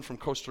someone from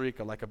Costa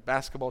Rica, like a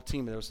basketball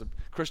team. There was a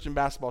Christian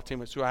basketball team.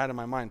 That's who I had in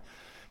my mind.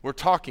 We're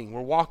talking.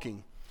 We're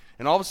walking.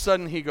 And all of a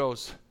sudden, he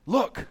goes,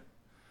 look.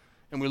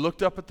 And we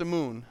looked up at the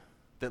moon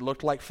that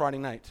looked like Friday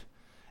night,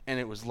 and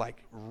it was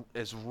like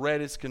as red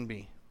as can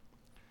be.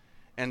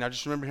 And I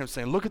just remember him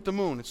saying, look at the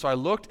moon. And so I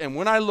looked, and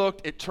when I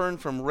looked, it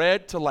turned from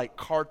red to like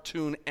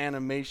cartoon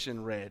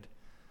animation red,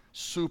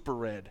 super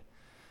red.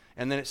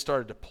 And then it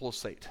started to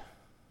pulsate,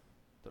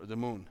 the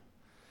moon.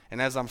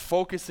 And as I'm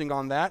focusing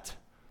on that,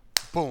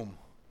 boom,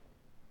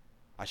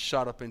 I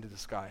shot up into the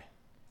sky.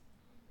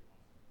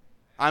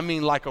 I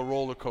mean like a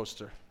roller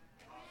coaster.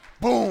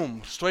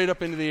 Boom, straight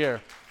up into the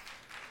air.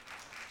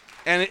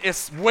 And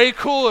it's way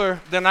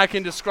cooler than I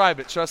can describe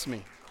it, trust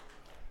me.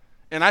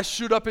 And I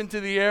shoot up into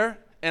the air,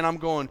 and I'm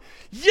going,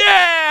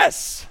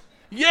 yes,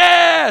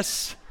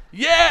 yes,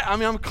 yeah. I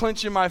mean, I'm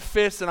clenching my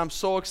fists, and I'm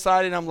so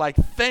excited. I'm like,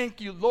 thank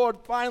you, Lord,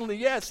 finally,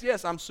 yes,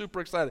 yes. I'm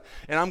super excited.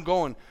 And I'm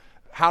going,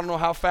 I don't know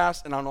how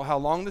fast, and I don't know how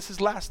long this is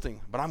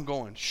lasting, but I'm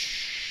going,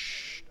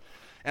 shh.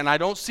 And I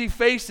don't see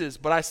faces,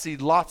 but I see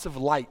lots of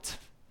light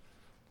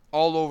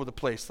all over the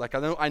place. Like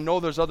I know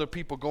there's other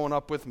people going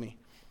up with me.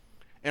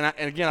 And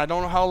again, I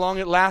don't know how long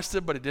it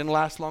lasted, but it didn't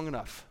last long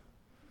enough.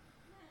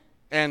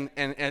 And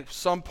at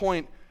some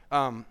point,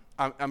 I'm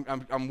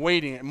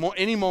waiting.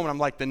 Any moment, I'm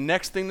like, the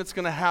next thing that's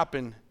going to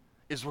happen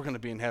is we're going to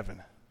be in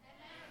heaven.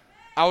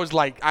 I was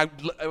like, I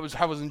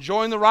was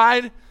enjoying the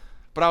ride,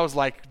 but I was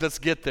like, let's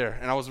get there.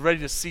 And I was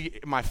ready to see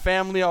my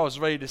family. I was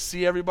ready to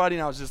see everybody.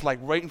 And I was just like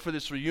waiting for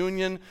this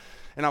reunion.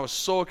 And I was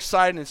so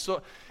excited.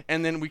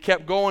 And then we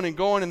kept going and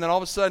going. And then all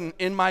of a sudden,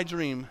 in my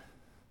dream,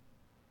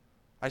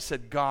 I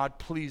said, God,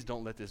 please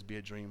don't let this be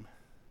a dream.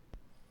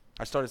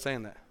 I started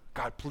saying that.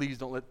 God,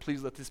 please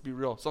let this be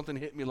real. Something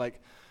hit me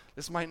like,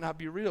 this might not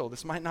be real.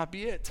 This might not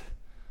be it.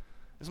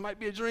 This might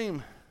be a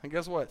dream. And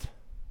guess what?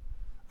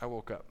 I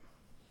woke up.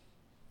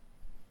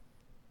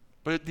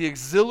 But the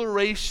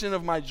exhilaration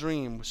of my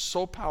dream was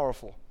so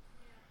powerful.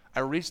 I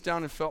reached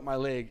down and felt my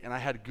leg, and I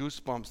had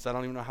goosebumps. I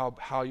don't even know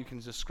how you can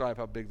describe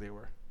how big they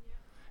were.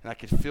 And I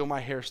could feel my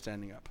hair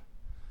standing up.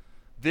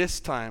 This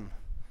time,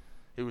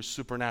 it was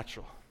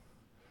supernatural.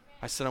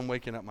 I said, I'm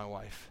waking up my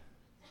wife.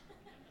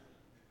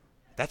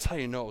 That's how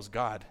you know it was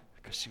God,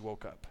 because she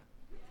woke up.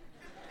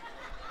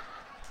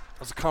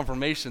 It was a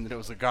confirmation that it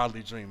was a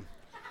godly dream.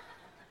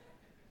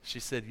 She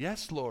said,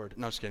 yes, Lord.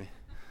 No, just kidding.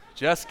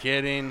 Just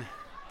kidding.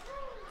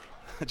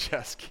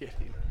 Just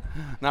kidding.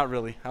 Not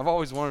really. I've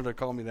always wanted her to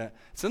call me that.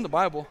 It's in the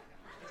Bible.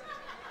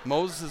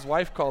 Moses'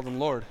 wife called him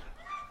Lord.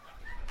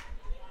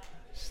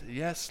 She said,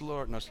 yes,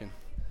 Lord. No, she didn't.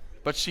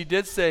 But she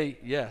did say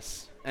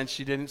yes. And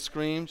she didn't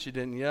scream. She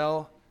didn't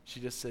yell. She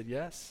just said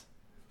yes.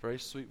 Very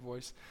sweet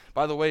voice.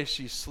 By the way,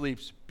 she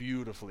sleeps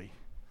beautifully.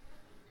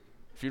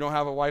 If you don't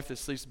have a wife that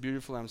sleeps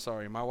beautifully, I'm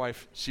sorry. My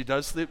wife, she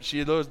does sleep.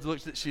 She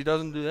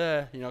doesn't do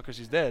that, because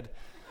she's dead.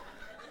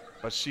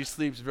 But she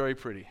sleeps very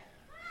pretty.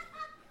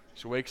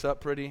 She wakes up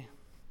pretty.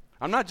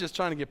 I'm not just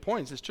trying to get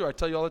points. It's true. I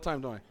tell you all the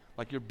time, don't I?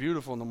 Like, you're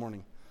beautiful in the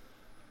morning.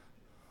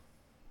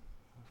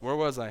 Where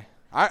was I?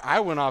 I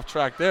went off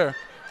track there.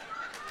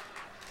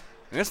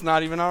 And it's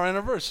not even our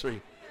anniversary.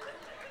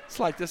 It's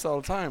like this all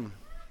the time.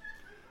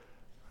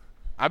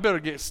 I better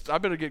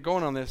get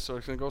going on this, or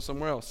it's going to go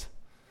somewhere else.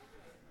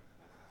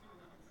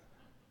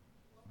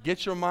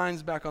 Get your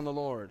minds back on the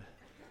Lord.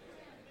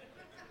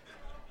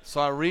 So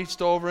I reached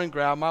over and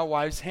grabbed my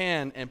wife's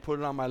hand and put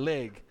it on my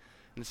leg.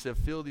 And said,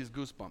 feel these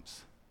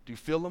goosebumps. Do you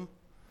feel them?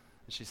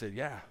 And she said,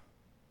 yeah.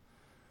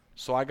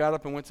 So I got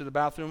up and went to the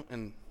bathroom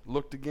and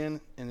looked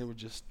again, and it was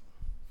just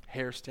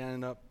hair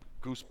standing up,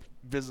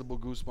 visible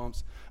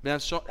goosebumps. Man,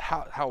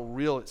 how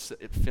real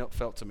it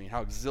felt to me,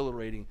 how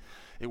exhilarating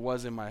it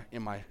was in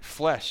my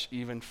flesh,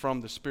 even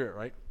from the Spirit,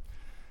 right?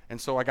 And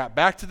so I got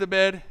back to the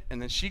bed, and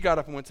then she got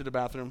up and went to the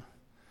bathroom.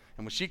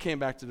 And when she came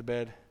back to the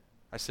bed,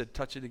 I said,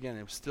 touch it again.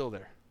 It was still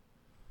there.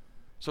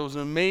 So it was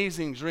an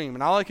amazing dream.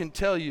 And all I can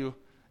tell you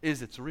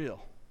is it's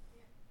real.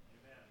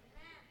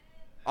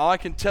 All I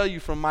can tell you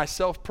from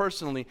myself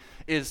personally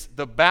is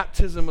the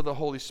baptism of the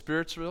Holy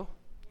Spirit's real.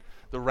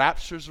 The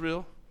rapture's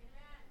real.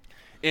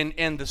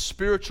 And the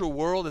spiritual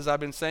world, as I've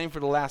been saying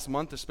for the last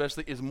month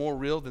especially, is more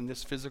real than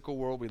this physical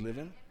world we live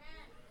in.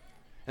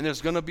 And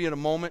there's going to be a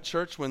moment,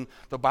 church, when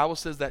the Bible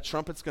says that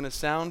trumpet's going to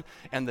sound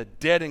and the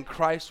dead in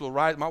Christ will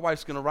rise. My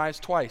wife's going to rise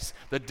twice.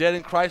 The dead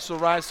in Christ will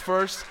rise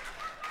first.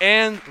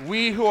 And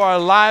we who are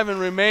alive and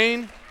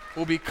remain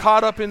will be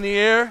caught up in the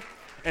air.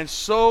 And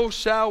so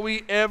shall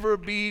we ever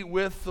be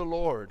with the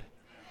Lord.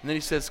 And then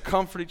he says,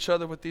 comfort each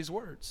other with these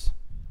words.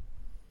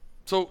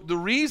 So the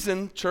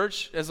reason,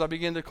 church, as I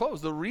begin to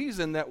close, the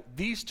reason that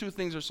these two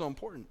things are so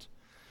important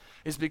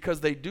is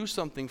because they do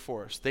something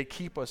for us. They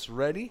keep us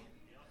ready.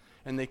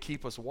 And they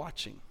keep us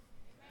watching.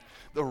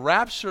 The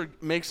rapture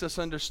makes us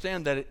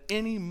understand that at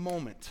any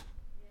moment,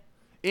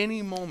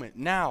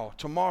 now,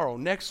 tomorrow,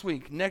 next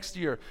week, next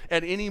year,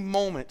 at any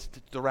moment,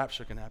 the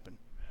rapture can happen.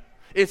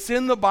 It's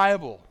in the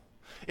Bible.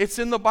 It's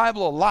in the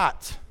Bible a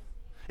lot.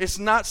 It's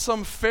not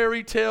some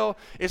fairy tale.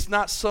 It's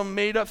not some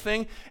made-up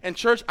thing. And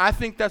church, I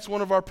think that's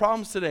one of our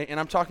problems today, and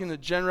I'm talking the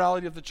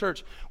generality of the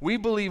church. We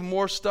believe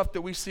more stuff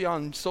that we see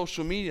on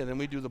social media than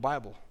we do the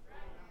Bible.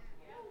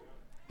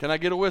 Can I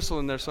get a whistle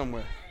in there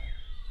somewhere?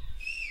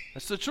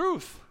 That's the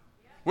truth.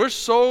 We're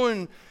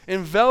so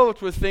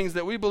enveloped with things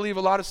that we believe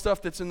a lot of stuff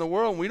that's in the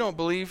world, and we don't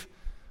believe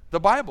the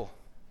Bible.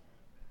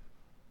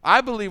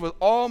 I believe with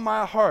all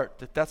my heart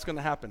that that's going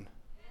to happen.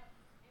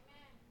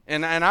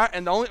 When I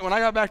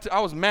got back I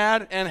was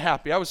mad and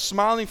happy. I was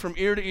smiling from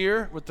ear to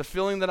ear with the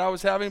feeling that I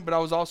was having, but I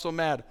was also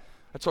mad.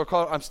 I told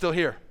Carl, I'm still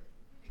here.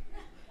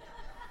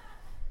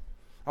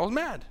 I was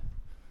mad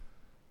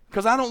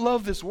because I don't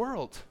love this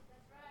world.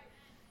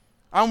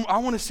 I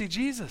want to see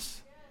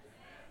Jesus.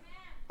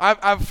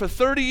 I've for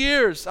 30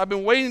 years, I've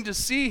been waiting to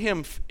see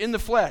him in the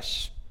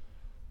flesh,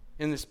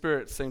 in the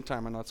spirit at the same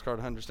time. I know it's hard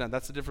to understand.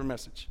 That's a different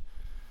message.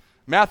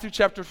 Matthew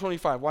chapter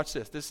 25, watch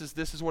this.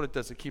 This is what it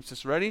does. It keeps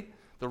us ready,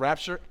 the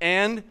rapture,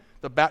 and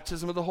the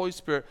baptism of the Holy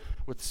Spirit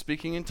with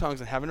speaking in tongues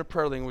and having a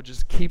prayer language.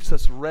 Just keeps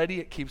us ready.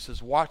 It keeps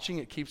us watching.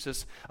 It keeps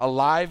us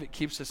alive. It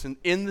keeps us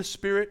in the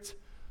Spirit,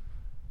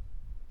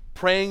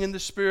 praying in the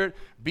Spirit,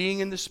 being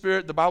in the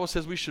Spirit. The Bible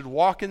says we should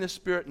walk in the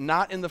Spirit,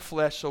 not in the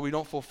flesh, so we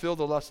don't fulfill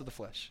the lust of the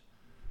flesh.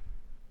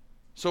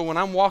 So when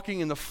I'm walking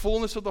in the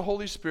fullness of the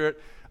Holy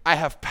Spirit, I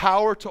have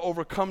power to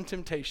overcome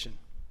temptation.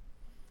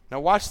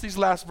 Now watch these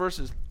last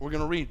verses we're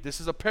going to read.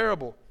 This is a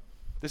parable.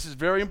 This is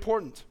very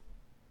important.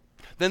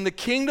 Then the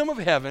kingdom of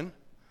heaven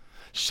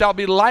shall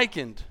be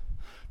likened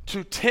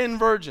to 10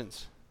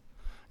 virgins.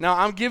 Now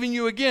I'm giving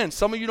you again,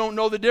 some of you don't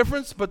know the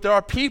difference, but there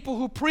are people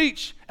who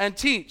preach and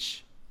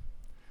teach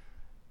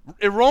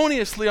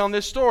erroneously on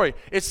this story.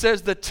 It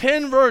says the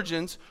 10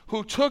 virgins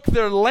who took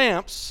their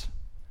lamps.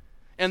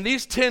 And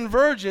these 10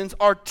 virgins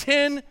are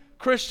 10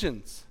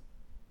 Christians,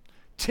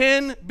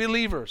 10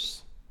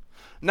 believers.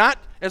 Not,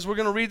 as we're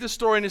going to read the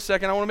story in a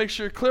second, I want to make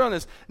sure you're clear on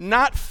this,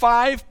 not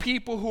 5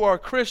 people who are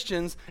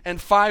Christians and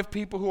 5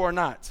 people who are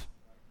not.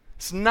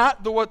 It's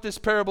not what this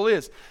parable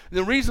is.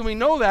 The reason we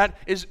know that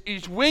is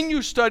when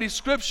you study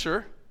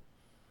Scripture,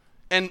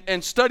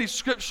 and study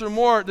Scripture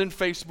more than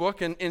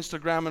Facebook and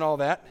Instagram and all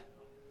that,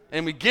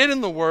 and we get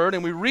in the Word,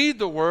 and we read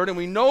the Word, and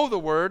we know the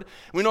Word,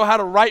 we know how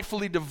to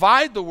rightfully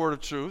divide the Word of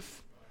truth,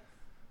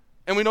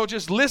 and we don't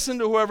just listen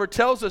to whoever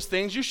tells us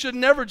things. You should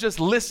never just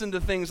listen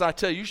to things I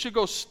tell you. You should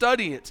go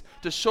study it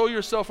to show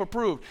yourself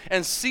approved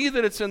and see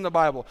that it's in the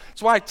Bible.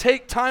 That's why I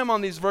take time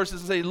on these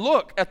verses and say,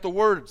 look at the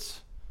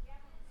words.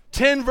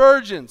 10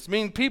 virgins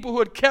mean people who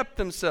had kept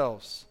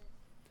themselves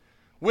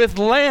with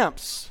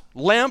lamps,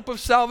 lamp of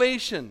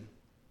salvation.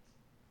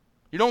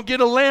 You don't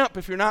get a lamp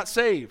if you're not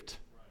saved.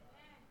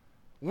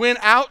 Went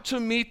out to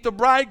meet the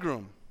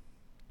bridegroom.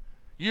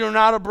 You're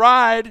not a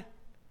bride.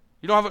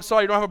 You don't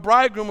have a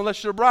bridegroom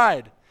unless you're a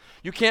bride.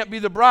 You can't be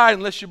the bride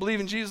unless you believe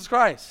in Jesus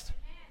Christ.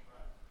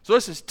 So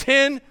this is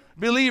 10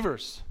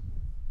 believers.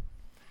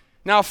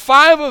 Now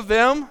 5 of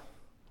them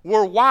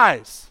were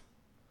wise.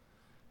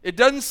 It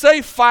doesn't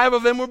say 5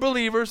 of them were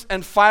believers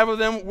and 5 of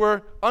them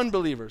were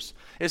unbelievers.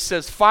 It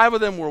says 5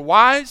 of them were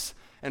wise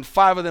and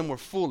 5 of them were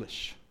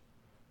foolish.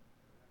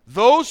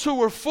 Those who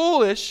were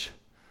foolish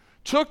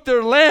took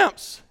their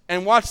lamps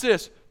and watch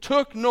this,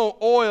 took no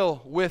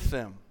oil with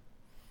them.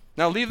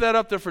 Now leave that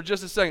up there for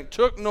just a second.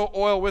 Took no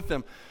oil with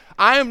them.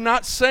 I am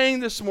not saying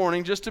this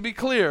morning, just to be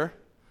clear,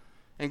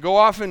 and go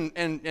off and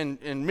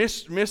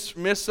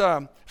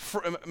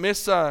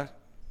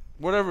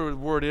whatever the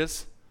word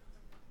is.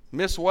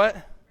 Miss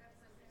what?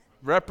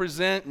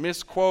 Represent,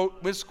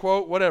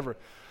 misquote, whatever.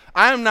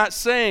 I am not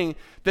saying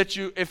that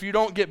if you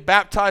don't get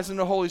baptized in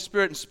the Holy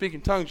Spirit and speak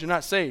in tongues, you're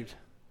not saved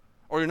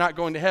or you're not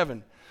going to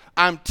heaven.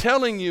 I'm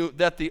telling you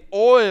that the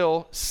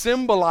oil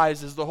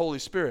symbolizes the Holy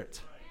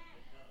Spirit.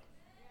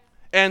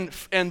 And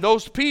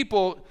those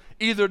people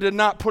either did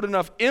not put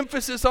enough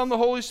emphasis on the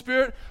Holy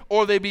Spirit,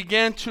 or they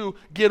began to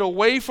get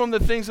away from the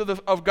things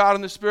of God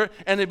and the Spirit,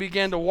 and they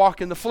began to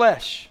walk in the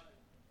flesh.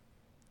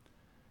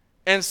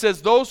 And it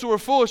says, those who were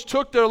foolish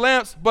took their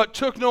lamps, but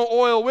took no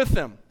oil with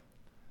them.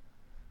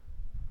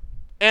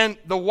 And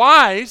the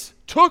wise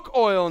took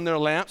oil in their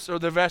lamps, or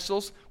their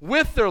vessels,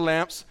 with their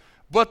lamps,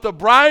 but the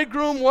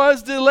bridegroom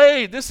was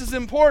delayed. This is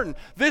important.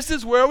 This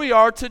is where we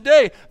are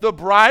today. The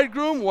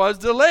bridegroom was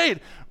delayed.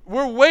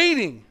 We're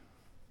waiting,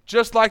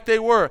 just like they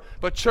were.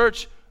 But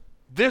church,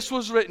 this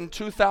was written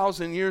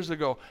 2,000 years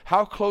ago.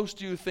 How close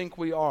do you think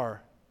we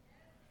are?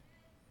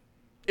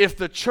 If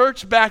the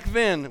church back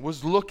then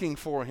was looking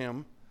for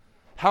him,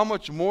 how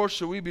much more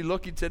should we be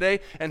looking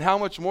today? And how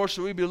much more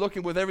should we be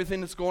looking with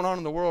everything that's going on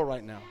in the world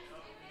right now?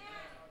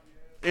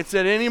 It's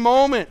at any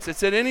moment.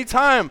 It's at any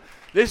time.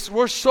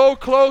 We're so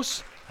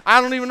close,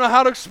 I don't even know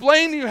how to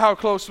explain to you how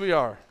close we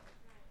are.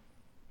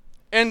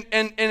 And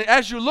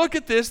as you look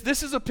at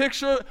this is a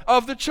picture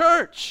of the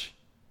church.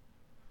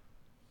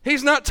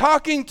 He's not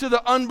talking to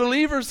the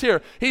unbelievers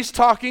here. He's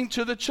talking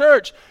to the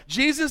church.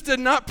 Jesus did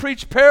not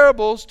preach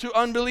parables to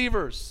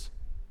unbelievers.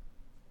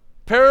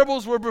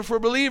 Parables were for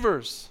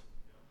believers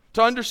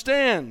to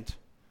understand.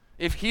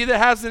 If he that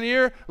has an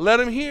ear, let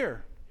him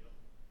hear.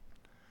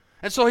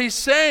 And so he's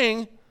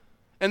saying,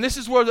 and this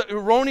is where the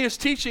erroneous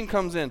teaching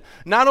comes in.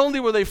 Not only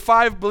were they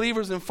 5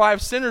 believers and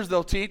 5 sinners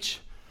they'll teach,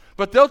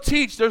 but they'll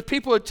teach, there's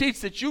people that teach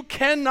that you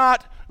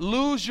cannot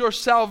lose your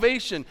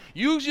salvation.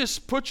 You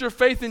just put your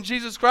faith in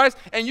Jesus Christ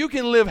and you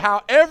can live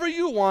however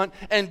you want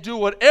and do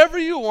whatever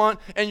you want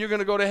and you're going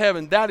to go to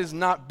heaven. That is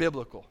not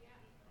biblical.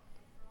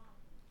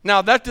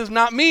 Now, that does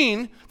not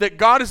mean that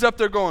God is up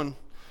there going,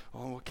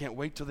 oh, I can't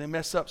wait till they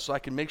mess up so I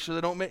can make sure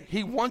they don't make.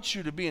 He wants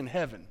you to be in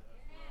heaven.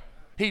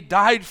 He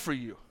died for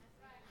you.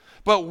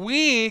 But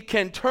we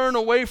can turn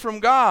away from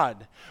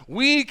God.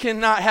 We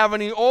cannot have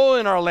any oil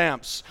in our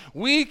lamps.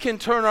 We can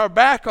turn our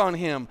back on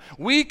him.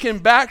 We can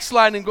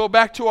backslide and go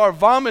back to our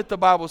vomit, the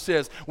Bible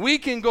says. We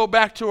can go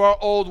back to our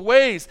old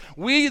ways.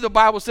 We, the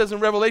Bible says in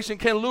Revelation,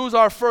 can lose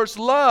our first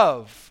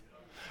love.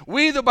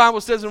 We, the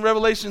Bible says in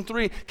Revelation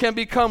 3, can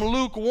become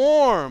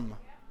lukewarm,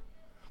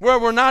 where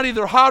we're not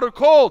either hot or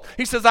cold.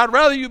 He says, I'd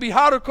rather you be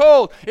hot or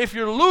cold. If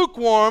you're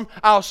lukewarm,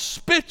 I'll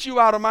spit you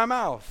out of my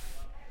mouth.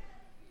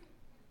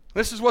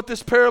 This is what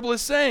this parable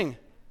is saying.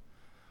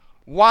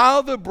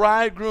 While the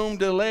bridegroom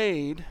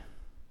delayed,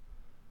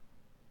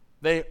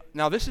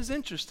 now this is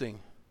interesting.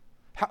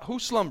 Who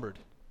slumbered?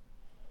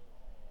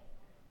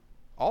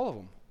 All of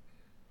them.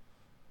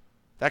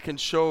 That can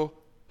show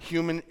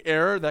human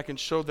error. That can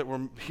show that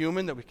we're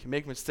human, that we can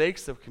make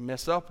mistakes, that we can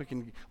mess up,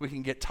 we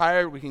can get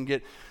tired, we can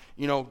get,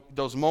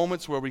 those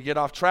moments where we get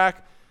off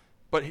track.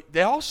 But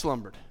they all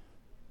slumbered.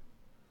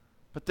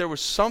 But there was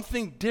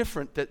something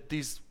different that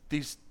these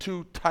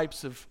 2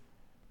 types of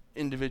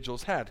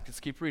individuals had.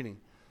 Let's keep reading.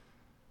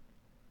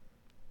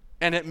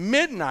 And at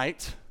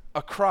midnight,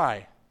 a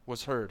cry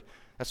was heard.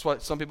 That's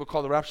what some people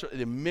call the rapture,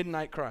 the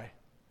midnight cry.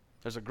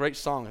 There's a great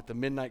song at the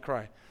midnight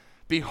cry.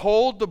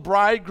 Behold, the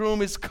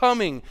bridegroom is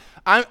coming.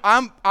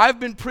 I've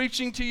been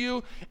preaching to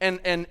you,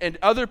 and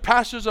other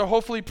pastors are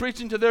hopefully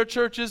preaching to their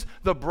churches.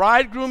 The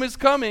bridegroom is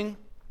coming.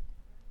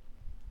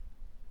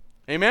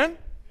 Amen?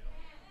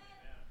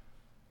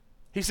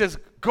 He says,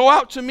 go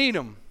out to meet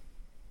him.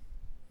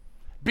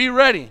 Be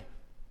ready.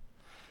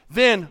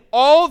 Then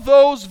all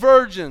those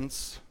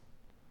virgins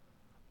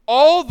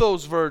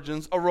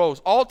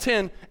arose, all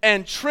 10,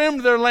 and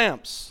trimmed their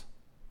lamps.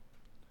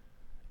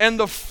 And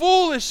the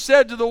foolish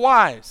said to the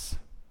wise,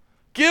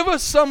 give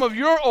us some of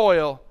your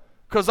oil,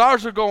 because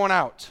ours are going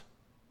out.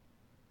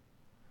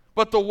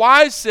 But the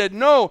wise said,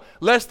 no,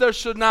 lest there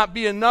should not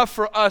be enough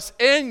for us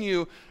and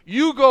you.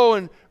 You go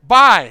and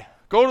buy.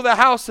 Go to the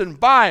house and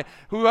buy,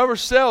 whoever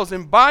sells,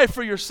 and buy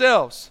for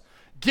yourselves.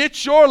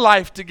 Get your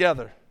life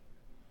together.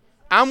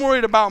 I'm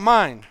worried about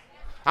mine.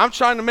 I'm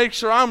trying to make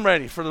sure I'm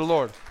ready for the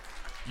Lord.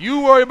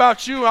 You worry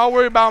about you, I'll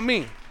worry about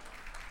me.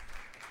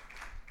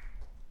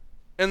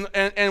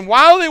 And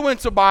while they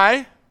went to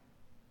buy,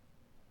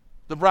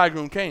 the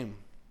bridegroom came.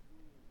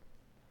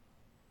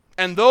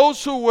 And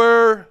those who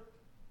were,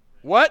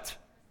 what?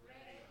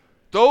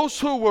 Those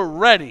who were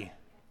ready,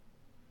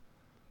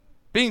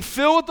 being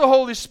filled with the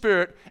Holy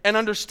Spirit and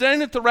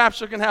understanding that the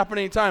rapture can happen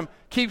anytime,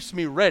 keeps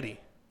me ready.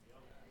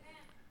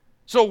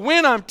 So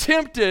when I'm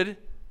tempted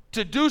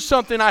to do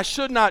something I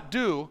should not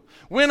do,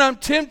 when I'm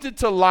tempted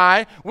to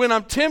lie, when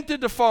I'm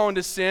tempted to fall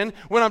into sin,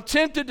 when I'm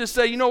tempted to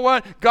say, you know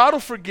what, God will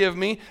forgive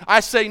me, I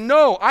say,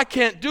 no, I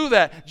can't do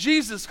that.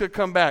 Jesus could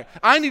come back.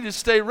 I need to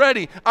stay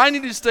ready. I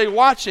need to stay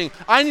watching.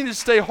 I need to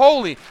stay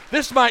holy.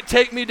 This might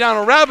take me down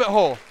a rabbit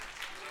hole.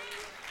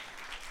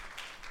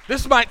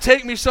 This might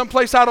take me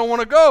someplace I don't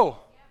want to go.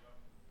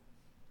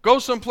 Go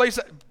someplace,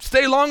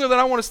 stay longer than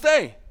I want to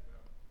stay,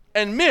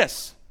 and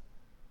miss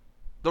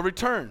the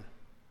return.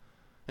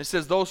 It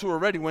says those who are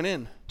ready went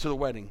in to the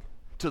wedding.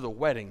 To the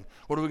wedding.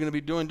 What are we going to be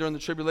doing during the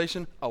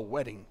tribulation? A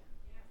wedding.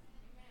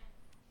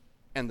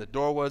 And the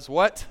door was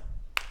what?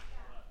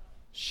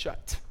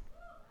 Shut.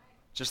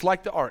 Just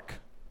like the ark.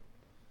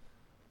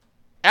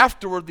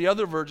 Afterward, the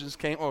other virgins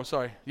came,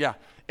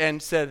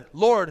 and said,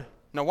 Lord,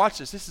 now watch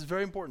this. This is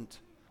very important.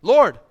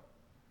 Lord,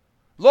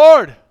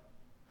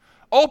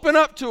 open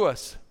up to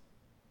us.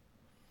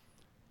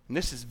 And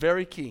this is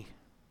very key.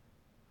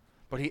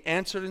 But he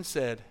answered and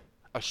said,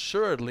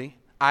 assuredly,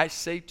 I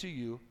say to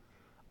you,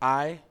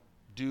 I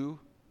do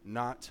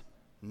not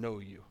know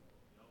you.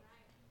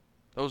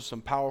 Those are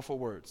some powerful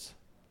words.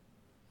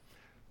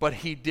 But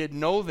he did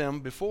know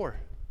them before.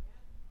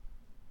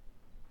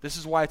 This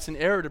is why it's an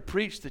error to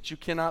preach that you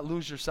cannot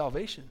lose your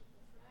salvation.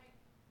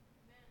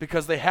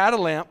 Because they had a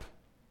lamp,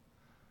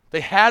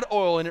 they had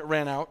oil and it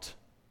ran out.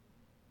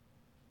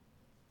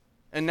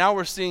 And now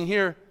we're seeing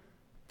here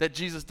that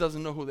Jesus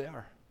doesn't know who they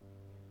are.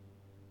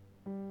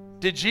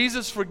 Did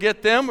Jesus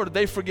forget them or did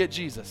they forget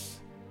Jesus?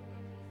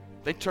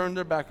 They turned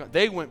their back on.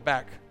 They went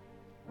back.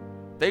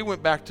 They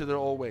went back to their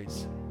old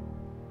ways.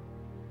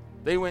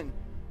 They went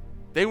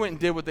and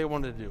did what they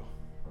wanted to do.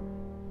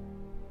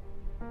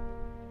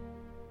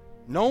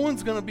 No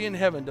one's going to be in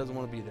heaven doesn't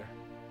want to be there.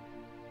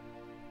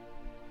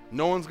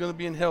 No one's going to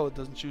be in hell that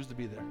doesn't choose to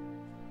be there.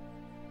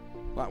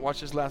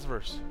 Watch this last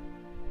verse.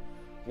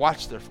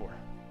 Watch therefore.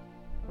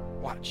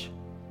 Watch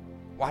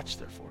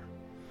therefore.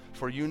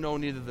 For you know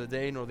neither the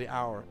day nor the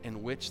hour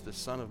in which the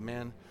Son of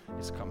Man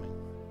is coming.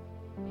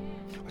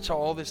 Watch how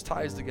all this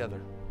ties together.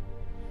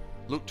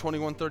 Luke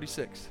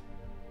 21:36.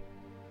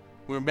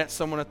 We met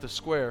someone at the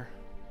square,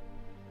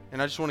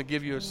 and I just want to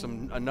give you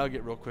a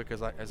nugget real quick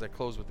as I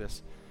close with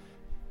this.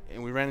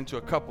 And we ran into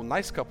a couple,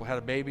 nice couple, had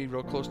a baby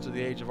real close to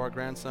the age of our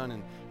grandson,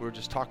 and we were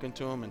just talking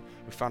to them, and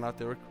we found out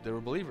they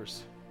were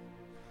believers,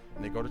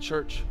 and they go to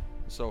church.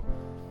 So,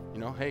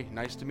 hey,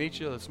 nice to meet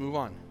you. Let's move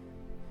on.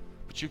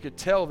 But you could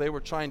tell they were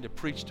trying to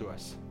preach to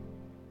us.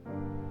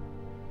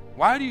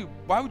 Why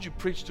would you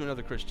preach to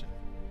another Christian?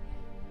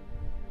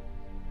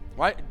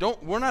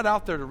 We're not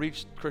out there to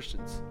reach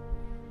Christians.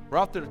 We're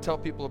out there to tell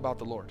people about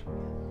the Lord.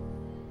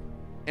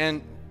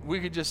 And we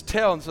could just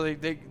tell, and so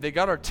they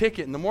got our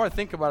ticket, and the more I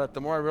think about it,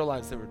 the more I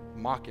realize they were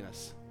mocking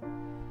us.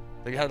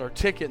 They had our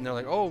ticket, and they're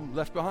like, oh,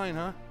 Left Behind,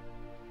 huh?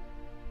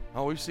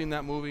 Oh, we've seen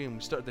that movie,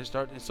 and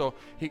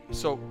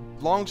so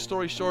long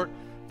story short,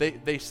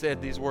 they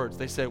said these words.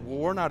 They said, well,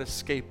 we're not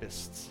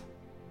escapists.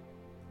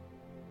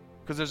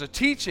 Because there's a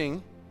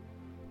teaching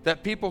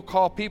that people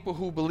call people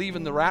who believe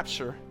in the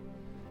rapture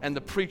and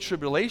the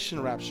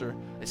pre-tribulation rapture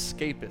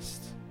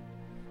escapists.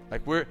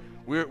 Like we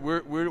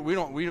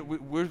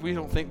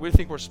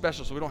think we're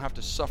special, so we don't have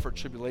to suffer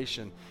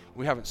tribulation.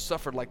 We haven't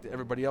suffered like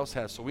everybody else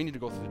has, so we need to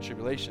go through the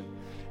tribulation.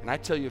 And I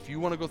tell you, if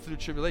you want to go through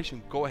the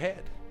tribulation, go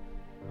ahead.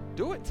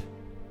 Do it.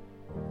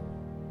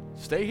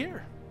 Stay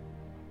here.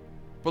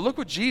 But look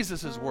what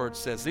Jesus' word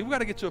says. See, we've got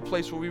to get to a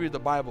place where we read the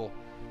Bible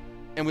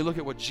and we look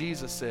at what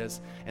Jesus says.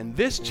 And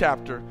this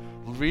chapter,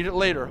 read it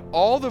later,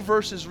 all the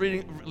verses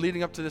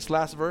leading up to this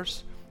last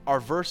verse are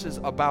verses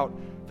about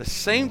the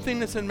same thing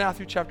that's in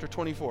Matthew chapter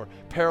 24.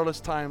 Perilous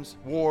times,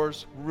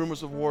 wars,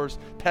 rumors of wars,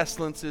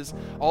 pestilences,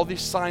 all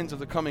these signs of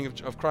the coming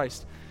of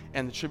Christ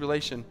and the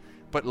tribulation.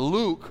 But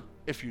Luke,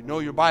 if you know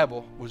your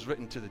Bible, was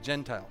written to the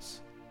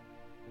Gentiles.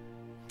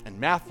 And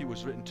Matthew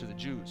was written to the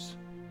Jews.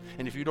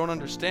 And if you don't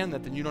understand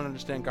that, then you don't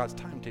understand God's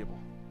timetable.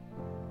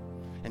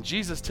 And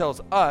Jesus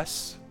tells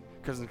us,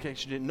 because in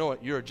case you didn't know it,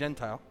 you're a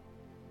Gentile.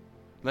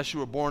 Unless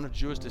you were born of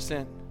Jewish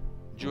descent,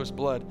 Jewish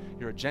blood,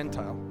 you're a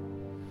Gentile.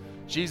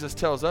 Jesus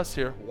tells us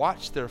here,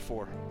 watch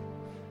therefore.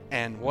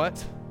 And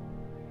what?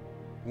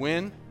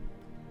 When?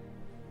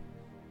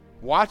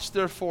 Watch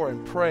therefore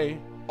and pray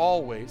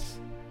always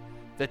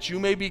that you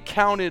may be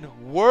counted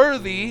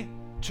worthy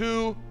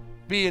to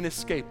be an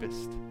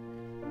escapist.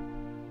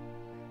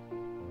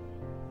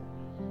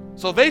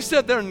 So they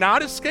said they're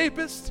not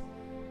escapists.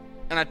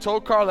 And I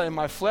told Carla in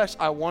my flesh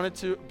I wanted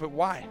to, but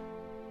why?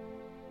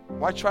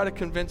 Why try to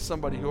convince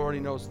somebody who already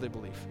knows what they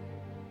believe?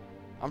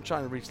 I'm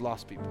trying to reach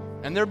lost people.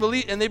 And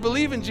they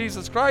believe in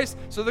Jesus Christ,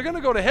 so they're going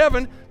to go to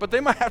heaven, but they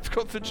might have to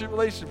go through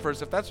tribulation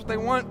first if that's what they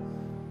want.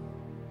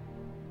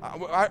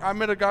 I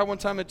met a guy one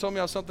time that told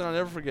me something I'll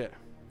never forget.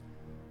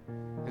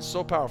 It's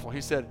so powerful.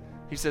 He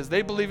says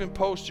they believe in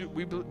post,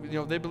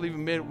 they believe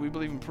in mid, we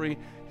believe in pre. He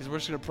says we're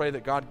just going to pray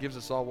that God gives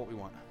us all what we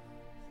want.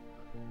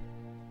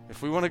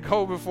 If we want to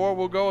go before,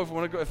 we'll go.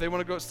 If they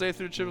want to go, stay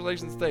through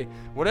tribulation, stay.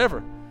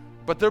 Whatever.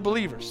 But they're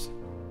believers.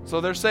 So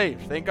they're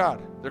saved. Thank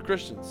God. They're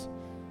Christians.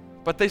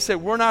 But they say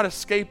we're not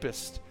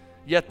escapists.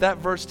 Yet that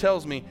verse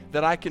tells me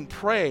that I can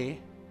pray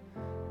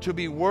to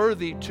be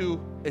worthy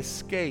to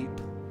escape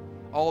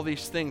all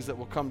these things that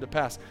will come to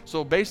pass.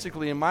 So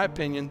basically, in my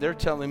opinion, they're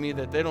telling me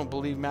that they don't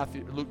believe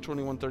Luke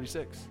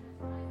 21:36.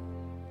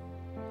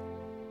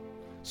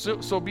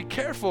 So be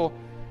careful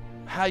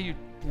how you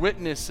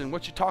witness and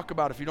what you talk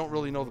about if you don't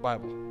really know the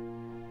Bible.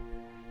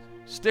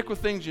 Stick with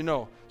things you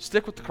know.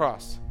 Stick with the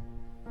cross.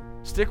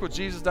 Stick with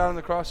Jesus died on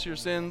the cross for your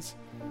sins,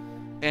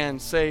 and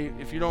say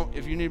if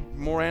you need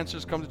more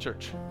answers, come to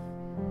church.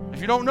 If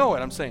you don't know it,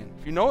 I'm saying,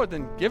 if you know it,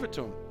 then give it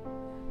to him.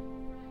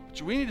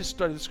 But we need to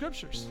study the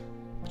scriptures.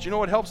 But you know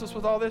what helps us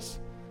with all this?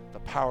 The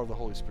power of the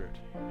Holy Spirit.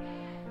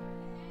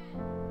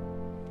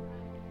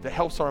 That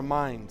helps our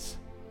minds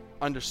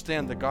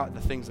understand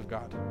the things of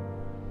God.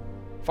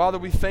 Father,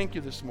 we thank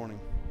you this morning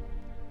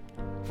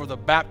for the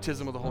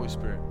baptism of the Holy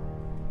Spirit.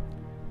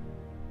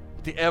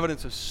 The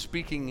evidence of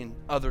speaking in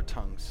other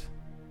tongues,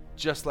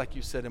 just like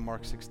you said in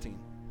Mark 16.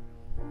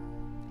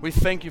 We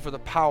thank you for the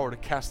power to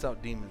cast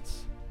out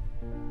demons.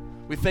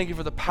 We thank you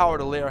for the power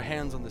to lay our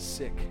hands on the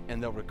sick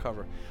and they'll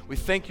recover. We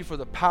thank you for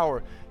the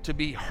power to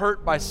be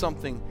hurt by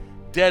something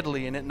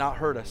deadly and it not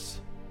hurt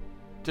us.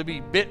 To be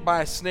bit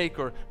by a snake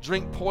or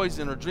drink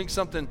poison or drink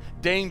something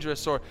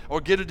dangerous or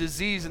get a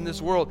disease in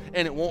this world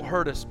and it won't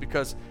hurt us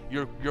because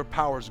your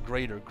power is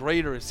greater.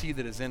 Greater is he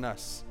that is in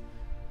us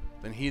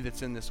than he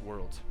that's in this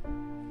world.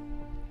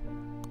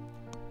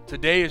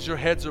 Today, as your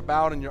heads are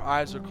bowed and your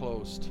eyes are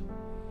closed,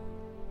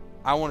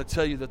 I want to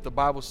tell you that the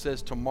Bible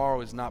says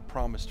tomorrow is not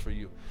promised for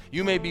you.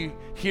 You may be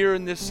here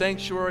in this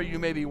sanctuary, you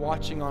may be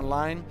watching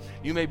online,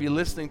 you may be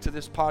listening to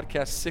this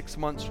podcast 6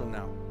 months from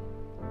now.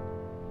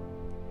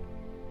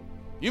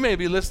 You may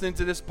be listening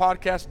to this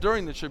podcast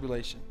during the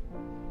tribulation.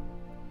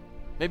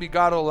 Maybe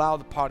God will allow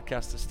the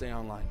podcast to stay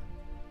online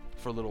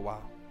for a little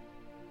while.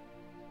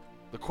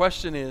 The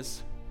question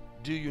is,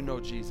 do you know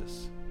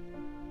Jesus?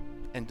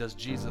 And does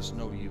Jesus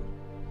know you?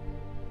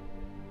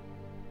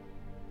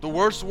 The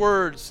worst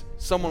words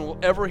someone will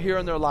ever hear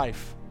in their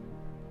life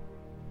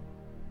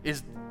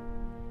is,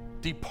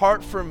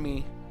 "Depart from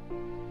me,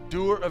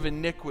 doer of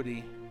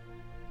iniquity,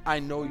 I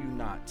know you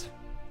not."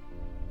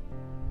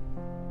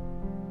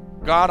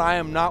 God, I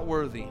am not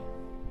worthy.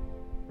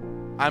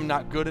 I'm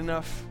not good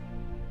enough.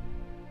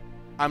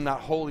 I'm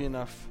not holy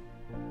enough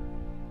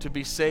to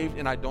be saved,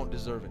 and I don't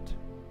deserve it.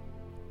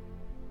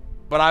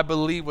 But I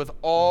believe with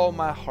all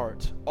my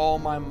heart, all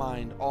my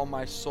mind, all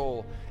my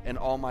soul, and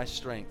all my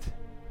strength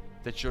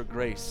that your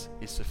grace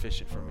is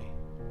sufficient for me.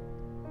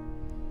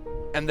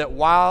 And that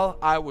while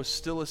I was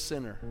still a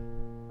sinner,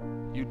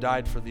 you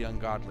died for the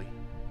ungodly,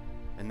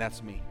 and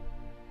that's me.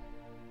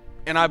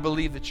 And I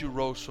believe that you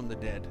rose from the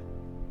dead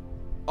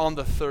on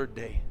the third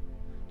day,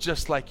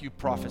 just like you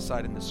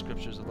prophesied in the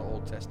scriptures of the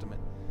Old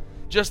Testament.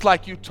 Just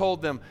like you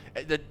told them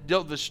that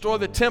they'll destroy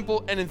the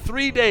temple and in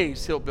 3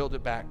 days he'll build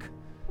it back.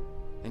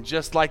 And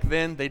just like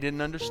then, they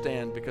didn't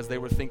understand because they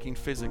were thinking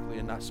physically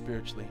and not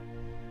spiritually.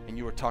 And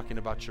you were talking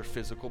about your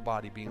physical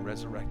body being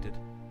resurrected.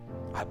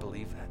 I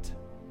believe that.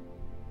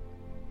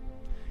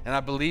 And I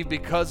believe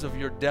because of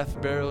your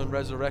death, burial, and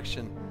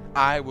resurrection,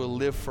 I will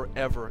live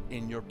forever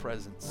in your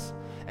presence.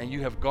 And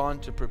you have gone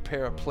to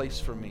prepare a place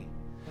for me,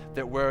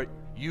 that where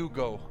you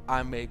go,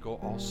 I may go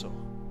also.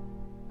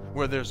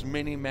 Where there's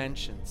many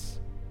mansions.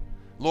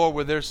 Lord,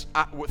 where there's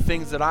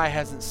things that eye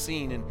hasn't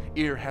seen and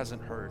ear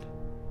hasn't heard.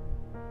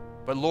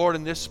 But Lord,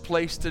 in this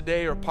place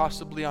today or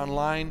possibly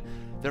online,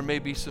 there may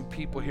be some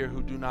people here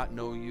who do not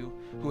know you,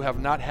 who have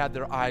not had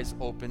their eyes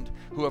opened,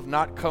 who have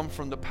not come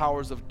from the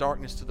powers of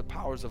darkness to the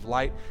powers of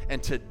light,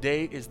 and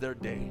today is their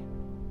day.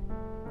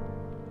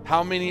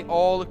 How many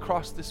all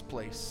across this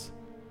place,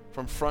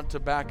 from front to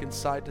back and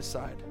side to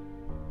side,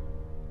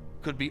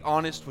 could be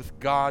honest with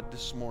God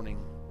this morning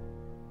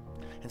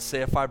and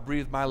say, if I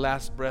breathe my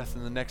last breath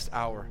in the next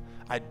hour,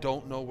 I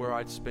don't know where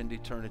I'd spend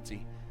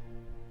eternity,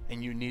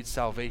 and you need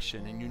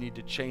salvation and you need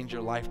to change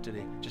your life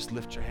today, just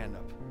lift your hand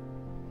up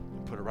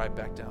and put it right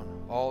back down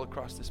all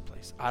across this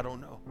place. I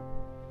don't know.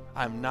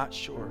 I'm not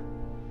sure.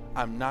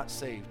 I'm not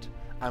saved.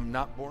 I'm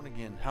not born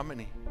again. How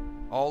many?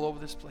 All over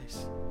this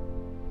place.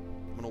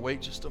 I'm going to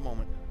wait just a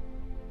moment.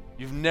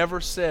 You've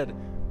never said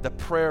the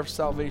prayer of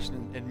salvation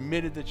and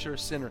admitted that you're a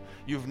sinner.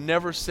 You've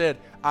never said,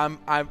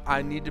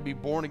 I need to be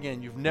born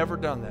again. You've never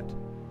done that.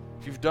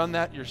 If you've done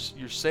that,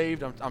 you're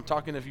saved. I'm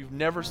talking if you've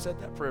never said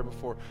that prayer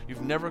before.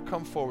 You've never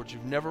come forward.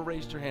 You've never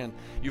raised your hand.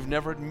 You've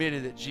never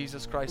admitted that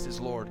Jesus Christ is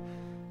Lord.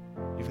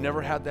 You've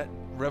never had that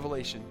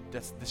revelation.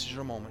 This is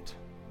your moment.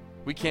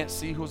 We can't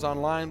see who's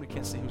online. We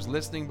can't see who's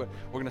listening, but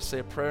we're going to say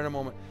a prayer in a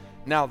moment.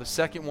 Now, the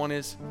second one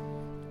is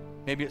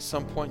maybe at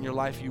some point in your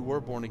life you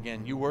were born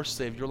again. You were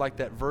saved. You're like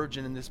that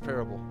virgin in this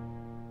parable.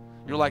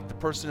 You're like the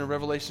person in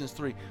Revelation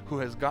 3 who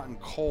has gotten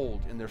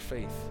cold in their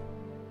faith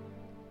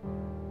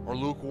or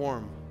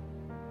lukewarm.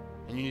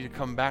 And you need to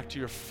come back to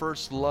your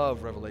first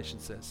love, Revelation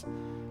says.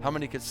 How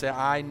many could say,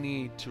 I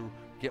need to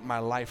get my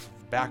life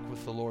back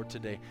with the Lord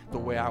today the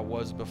way I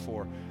was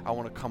before? I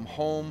want to come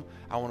home.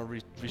 I want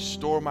to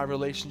restore my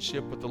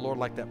relationship with the Lord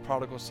like that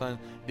prodigal son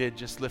did.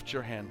 Just lift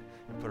your hand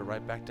and put it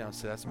right back down.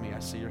 Say, that's me. I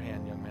see your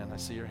hand, young man. I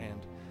see your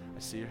hand. I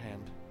see your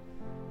hand.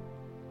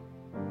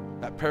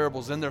 That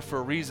parable's in there for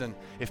a reason.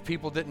 If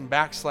people didn't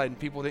backslide and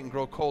people didn't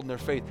grow cold in their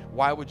faith,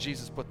 why would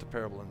Jesus put the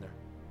parable in there?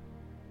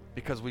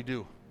 Because we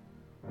do.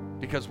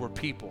 Because we're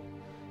people.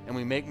 And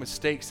we make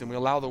mistakes, and we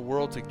allow the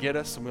world to get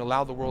us, and we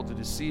allow the world to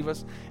deceive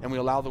us, and we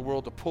allow the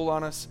world to pull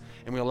on us,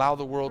 and we allow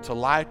the world to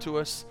lie to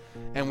us,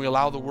 and we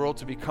allow the world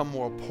to become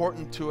more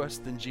important to us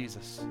than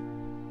Jesus.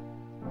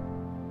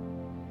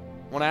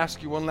 I want to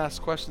ask you one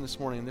last question this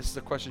morning, and this is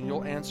a question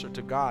you'll answer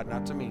to God,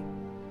 not to me.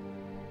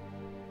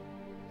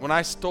 When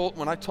I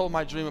told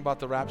my dream about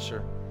the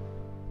rapture,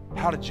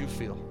 how did you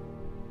feel?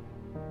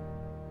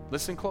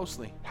 Listen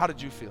closely. How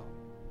did you feel?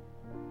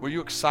 Were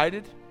you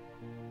excited?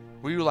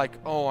 Were you like,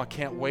 oh, I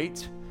can't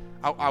wait?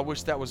 I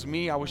wish that was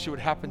me. I wish it would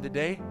happen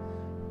today.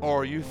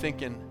 Or are you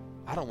thinking,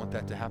 I don't want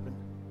that to happen?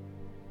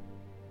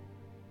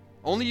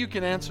 Only you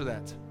can answer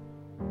that.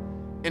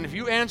 And if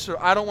you answer,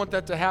 I don't want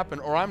that to happen,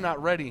 or I'm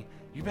not ready,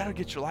 you better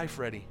get your life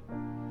ready.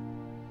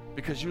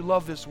 Because you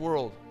love this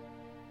world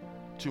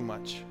too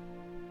much.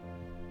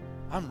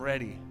 I'm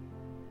ready.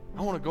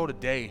 I want to go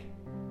today.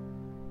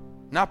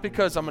 Not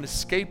because I'm an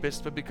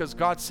escapist, but because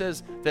God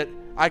says that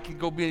I can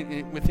go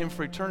be with Him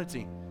for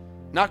eternity.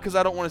 Not because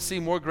I don't want to see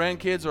more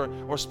grandkids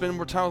or spend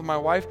more time with my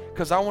wife,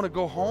 because I want to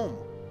go home.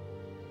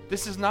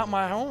 This is not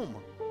my home.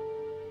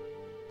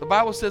 The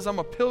Bible says I'm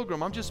a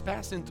pilgrim. I'm just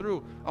passing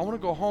through. I want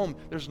to go home.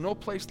 There's no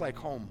place like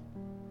home.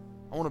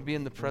 I want to be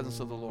in the presence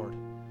of the Lord.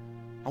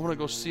 I want to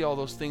go see all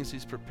those things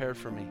He's prepared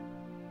for me.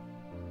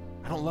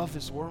 I don't love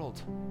this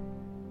world.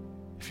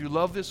 If you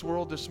love this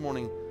world this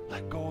morning,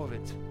 let go of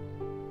it.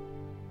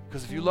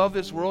 Because if you love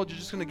this world, you're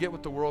just going to get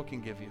what the world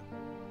can give you.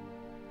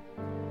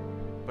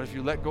 But if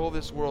you let go of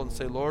this world and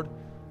say, Lord,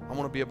 I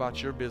want to be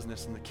about your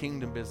business and the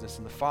kingdom business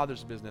and the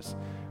Father's business,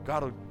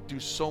 God will do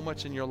so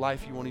much in your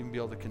life you won't even be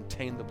able to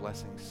contain the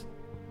blessings.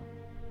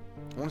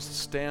 I want us to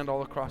stand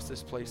all across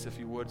this place, if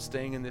you would,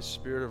 staying in this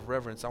spirit of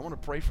reverence. I want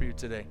to pray for you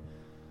today.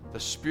 The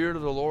Spirit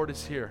of the Lord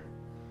is here.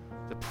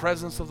 The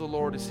presence of the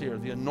Lord is here.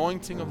 The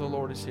anointing of the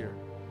Lord is here.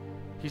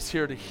 He's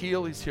here to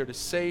heal. He's here to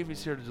save.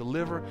 He's here to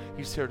deliver.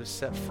 He's here to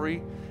set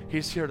free.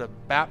 He's here to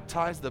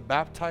baptize. The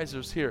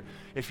baptizer's here.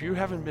 If you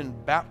haven't been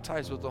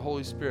baptized with the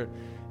Holy Spirit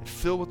and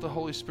filled with the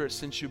Holy Spirit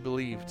since you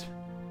believed,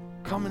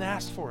 come and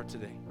ask for it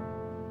today.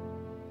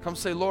 Come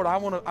say, Lord, I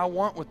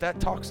want what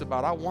that talks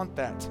about. I want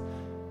that.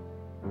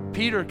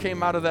 Peter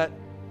came out of that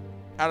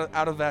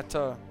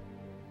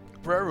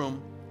prayer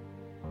room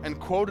and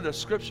quoted a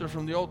scripture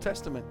from the Old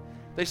Testament.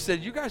 They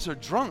said, you guys are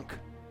drunk.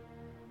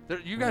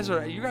 You guys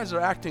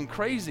are acting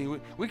crazy.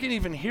 We can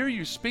even hear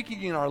you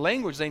speaking in our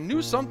language. They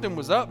knew something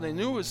was up. They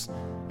knew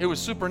it was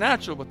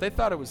supernatural, but they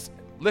thought it was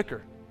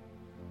liquor.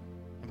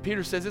 And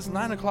Peter says, it's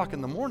 9 o'clock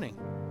in the morning.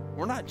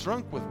 We're not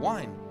drunk with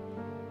wine.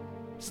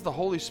 It's the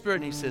Holy Spirit.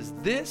 And he says,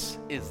 this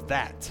is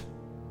that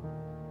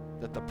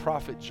the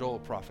prophet Joel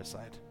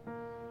prophesied.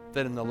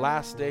 That in the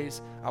last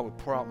days, I would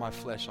pour out my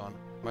spirit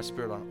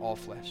on all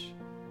flesh.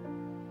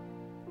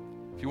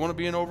 If you want to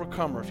be an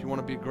overcomer, if you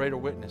want to be a greater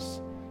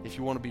witness, if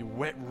you want to be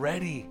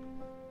ready,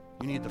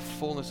 you need the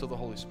fullness of the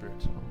Holy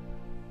Spirit.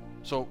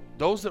 So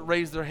those that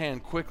raise their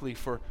hand quickly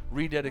for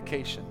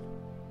rededication,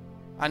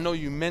 I know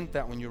you meant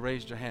that when you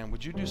raised your hand.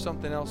 Would you do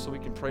something else so we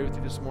can pray with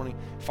you this morning?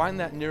 Find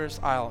that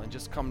nearest aisle and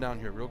just come down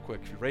here real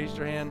quick. If you raised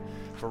your hand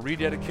for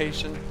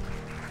rededication,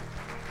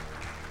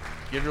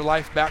 give your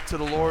life back to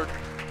the Lord.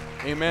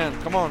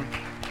 Amen. Come on.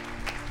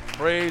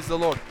 Praise the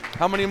Lord.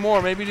 How many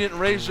more? Maybe you didn't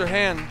raise your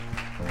hand,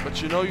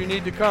 but you know you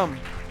need to come.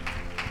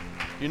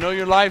 You know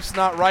your life's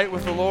not right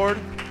with the Lord.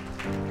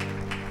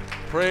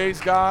 Praise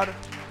God.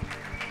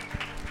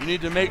 You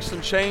need to make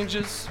some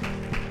changes.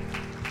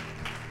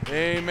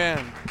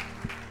 Amen.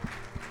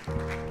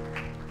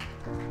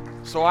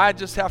 So I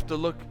just have to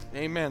look.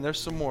 Amen. There's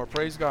some more.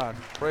 Praise God.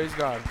 Praise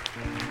God.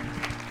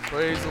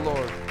 Praise the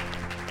Lord.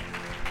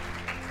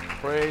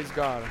 Praise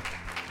God.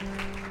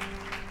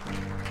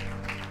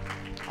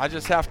 I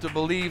just have to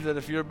believe that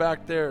if you're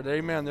back there,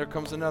 amen, there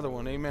comes another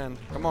one. Amen.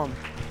 Come on.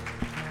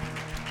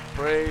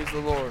 Praise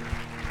the Lord.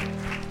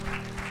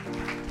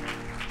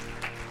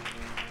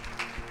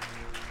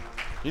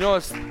 You know,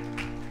 it's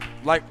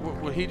like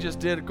what he just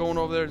did, going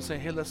over there and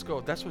saying, hey, let's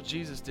go. That's what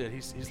Jesus did.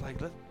 He's like,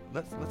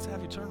 let's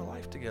have eternal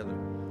life together.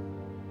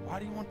 Why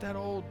do you want that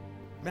old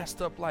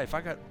messed up life? I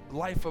got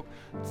life up.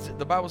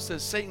 The Bible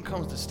says Satan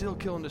comes to steal,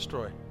 kill, and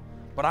destroy.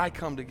 But I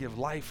come to give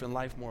life and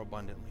life more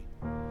abundantly.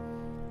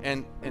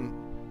 And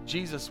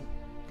Jesus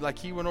like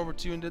he went over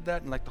to you and did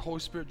that, and like the Holy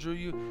Spirit drew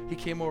you, he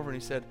came over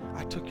and he said,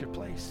 I took your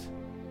place.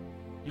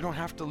 You don't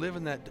have to live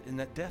in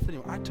that death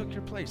anymore. I took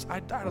your place. I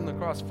died on the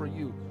cross for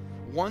you,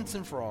 once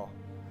and for all.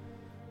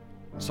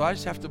 So I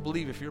just have to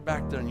believe if you're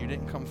back there and you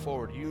didn't come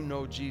forward, you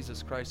know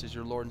Jesus Christ is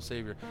your Lord and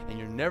Savior, and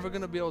you're never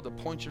going to be able to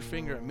point your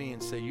finger at me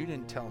and say, you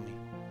didn't tell me.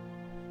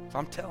 So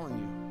I'm telling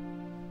you,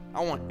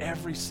 I want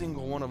every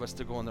single one of us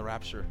to go in the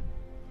rapture.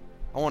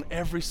 I want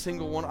every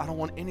single one. I don't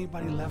want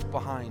anybody left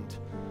behind.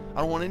 I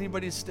don't want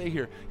anybody to stay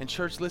here. And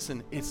church,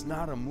 listen, it's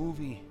not a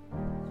movie.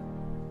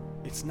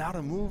 It's not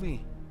a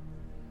movie.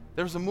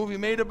 There's a movie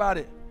made about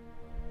it.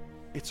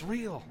 It's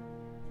real.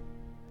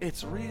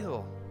 It's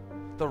real.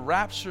 The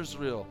rapture's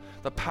real.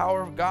 The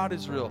power of God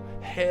is real.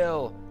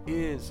 Hell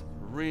is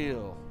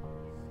real.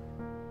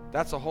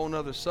 That's a whole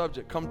nother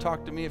subject. Come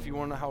talk to me if you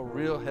want to know how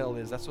real hell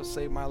is. That's what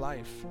saved my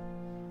life.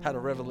 Had a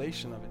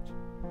revelation of it.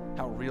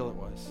 How real it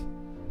was.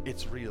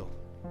 It's real.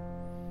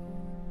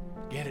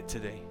 Get it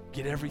today.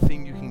 Get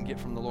everything you can get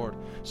from the Lord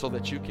so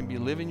that you can be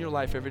living your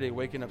life every day,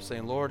 waking up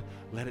saying, Lord,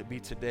 let it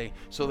be today.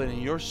 So that in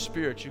your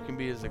spirit you can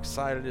be as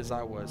excited as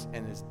I was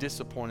and as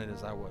disappointed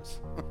as I was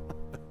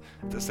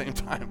at the same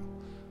time.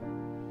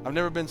 I've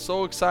never been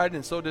so excited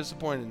and so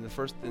disappointed in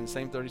the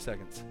same 30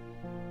 seconds.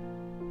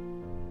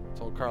 I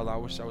told Carl,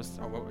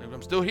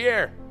 I'm still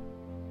here.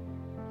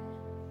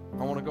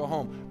 I want to go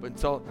home.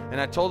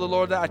 And I told the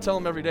Lord that. I tell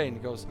him every day, and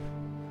he goes,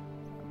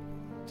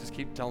 just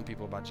keep telling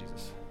people about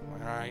Jesus. I'm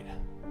like, all right.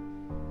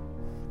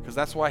 Because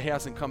that's why he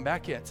hasn't come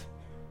back yet.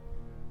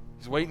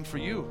 He's waiting for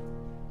you.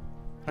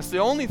 That's the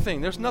only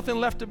thing. There's nothing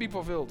left to be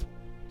fulfilled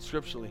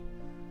scripturally.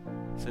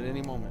 It's at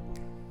any moment.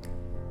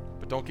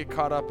 But don't get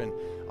caught up in,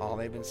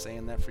 they've been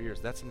saying that for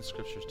years. That's in the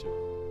scriptures too.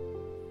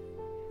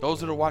 Those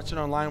that are watching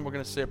online, we're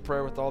going to say a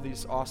prayer with all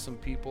these awesome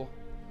people.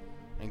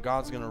 And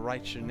God's going to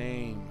write your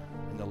name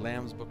in the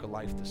Lamb's Book of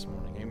Life this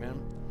morning.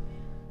 Amen?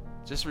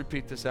 Just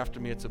repeat this after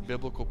me. It's a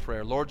biblical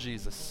prayer. Lord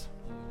Jesus,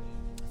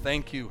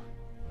 thank you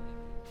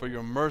for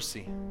your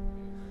mercy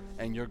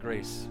and your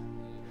grace.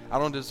 I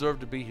don't deserve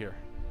to be here.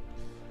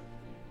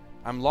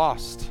 I'm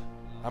lost.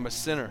 I'm a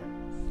sinner.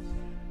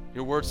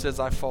 Your word says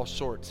I fall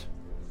short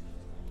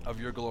of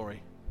your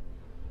glory.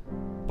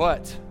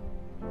 But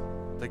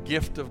the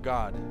gift of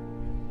God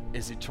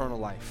is eternal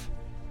life.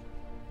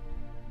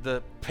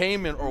 The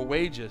payment or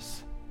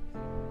wages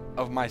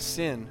of my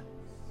sin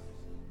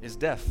is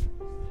death.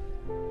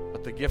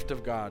 But the gift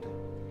of God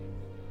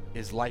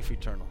is life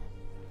eternal.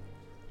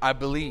 I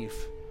believe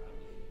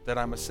that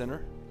I'm a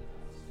sinner.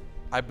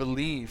 I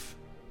believe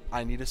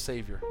I need a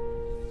Savior.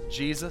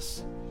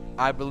 Jesus,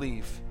 I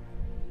believe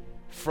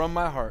from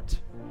my heart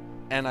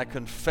and I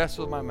confess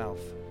with my mouth,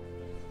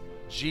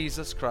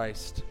 Jesus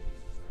Christ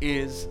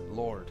is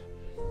Lord.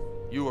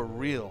 You are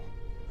real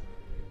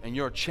and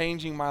you're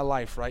changing my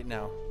life right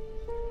now.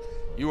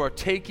 You are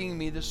taking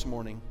me this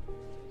morning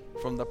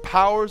from the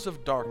powers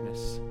of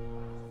darkness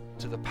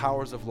to the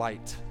powers of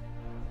light,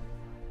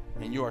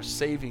 and you are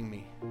saving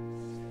me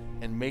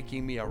and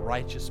making me a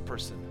righteous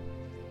person.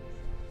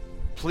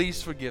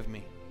 Please forgive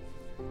me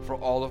for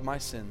all of my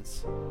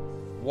sins.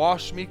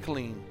 Wash me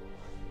clean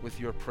with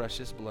your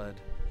precious blood.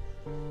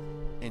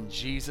 In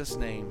Jesus'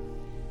 name,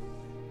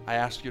 I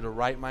ask you to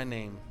write my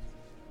name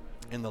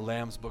in the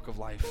Lamb's Book of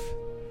Life.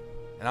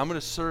 And I'm going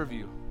to serve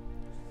you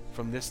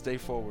from this day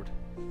forward.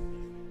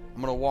 I'm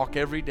going to walk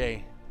every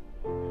day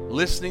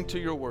listening to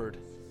your word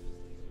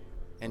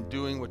and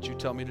doing what you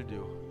tell me to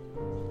do.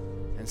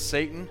 And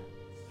Satan,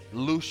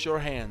 loose your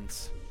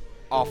hands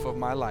off of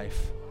my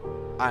life.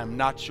 I am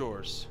not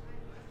yours.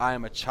 I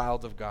am a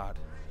child of God.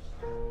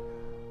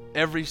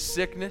 Every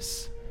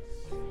sickness,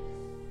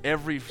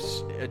 every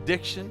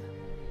addiction,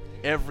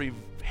 every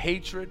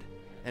hatred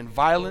and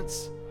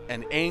violence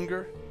and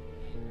anger,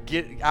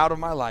 get out of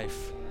my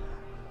life.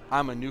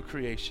 I'm a new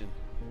creation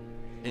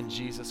in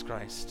Jesus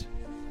Christ.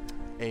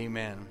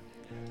 Amen.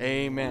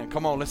 Amen.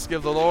 Come on, let's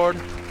give the Lord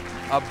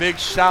a big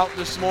shout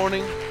this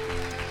morning.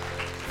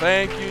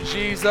 Thank you,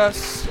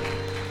 Jesus.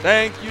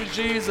 Thank you,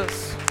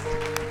 Jesus.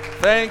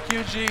 Thank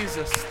you,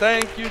 Jesus.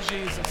 Thank you,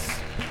 Jesus.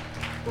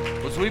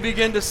 As we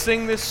begin to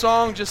sing this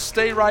song, just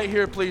stay right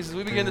here, please. As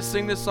we begin to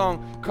sing this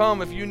song,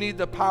 come if you need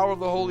the power of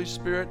the Holy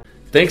Spirit.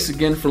 Thanks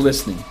again for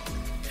listening.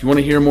 If you want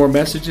to hear more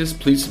messages,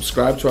 please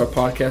subscribe to our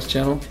podcast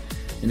channel.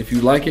 And if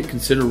you like it,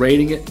 consider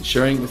rating it and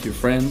sharing it with your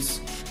friends.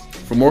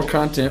 For more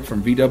content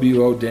from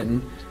VWO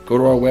Denton, go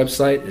to our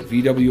website at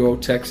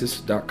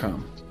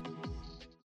VWOTexas.com.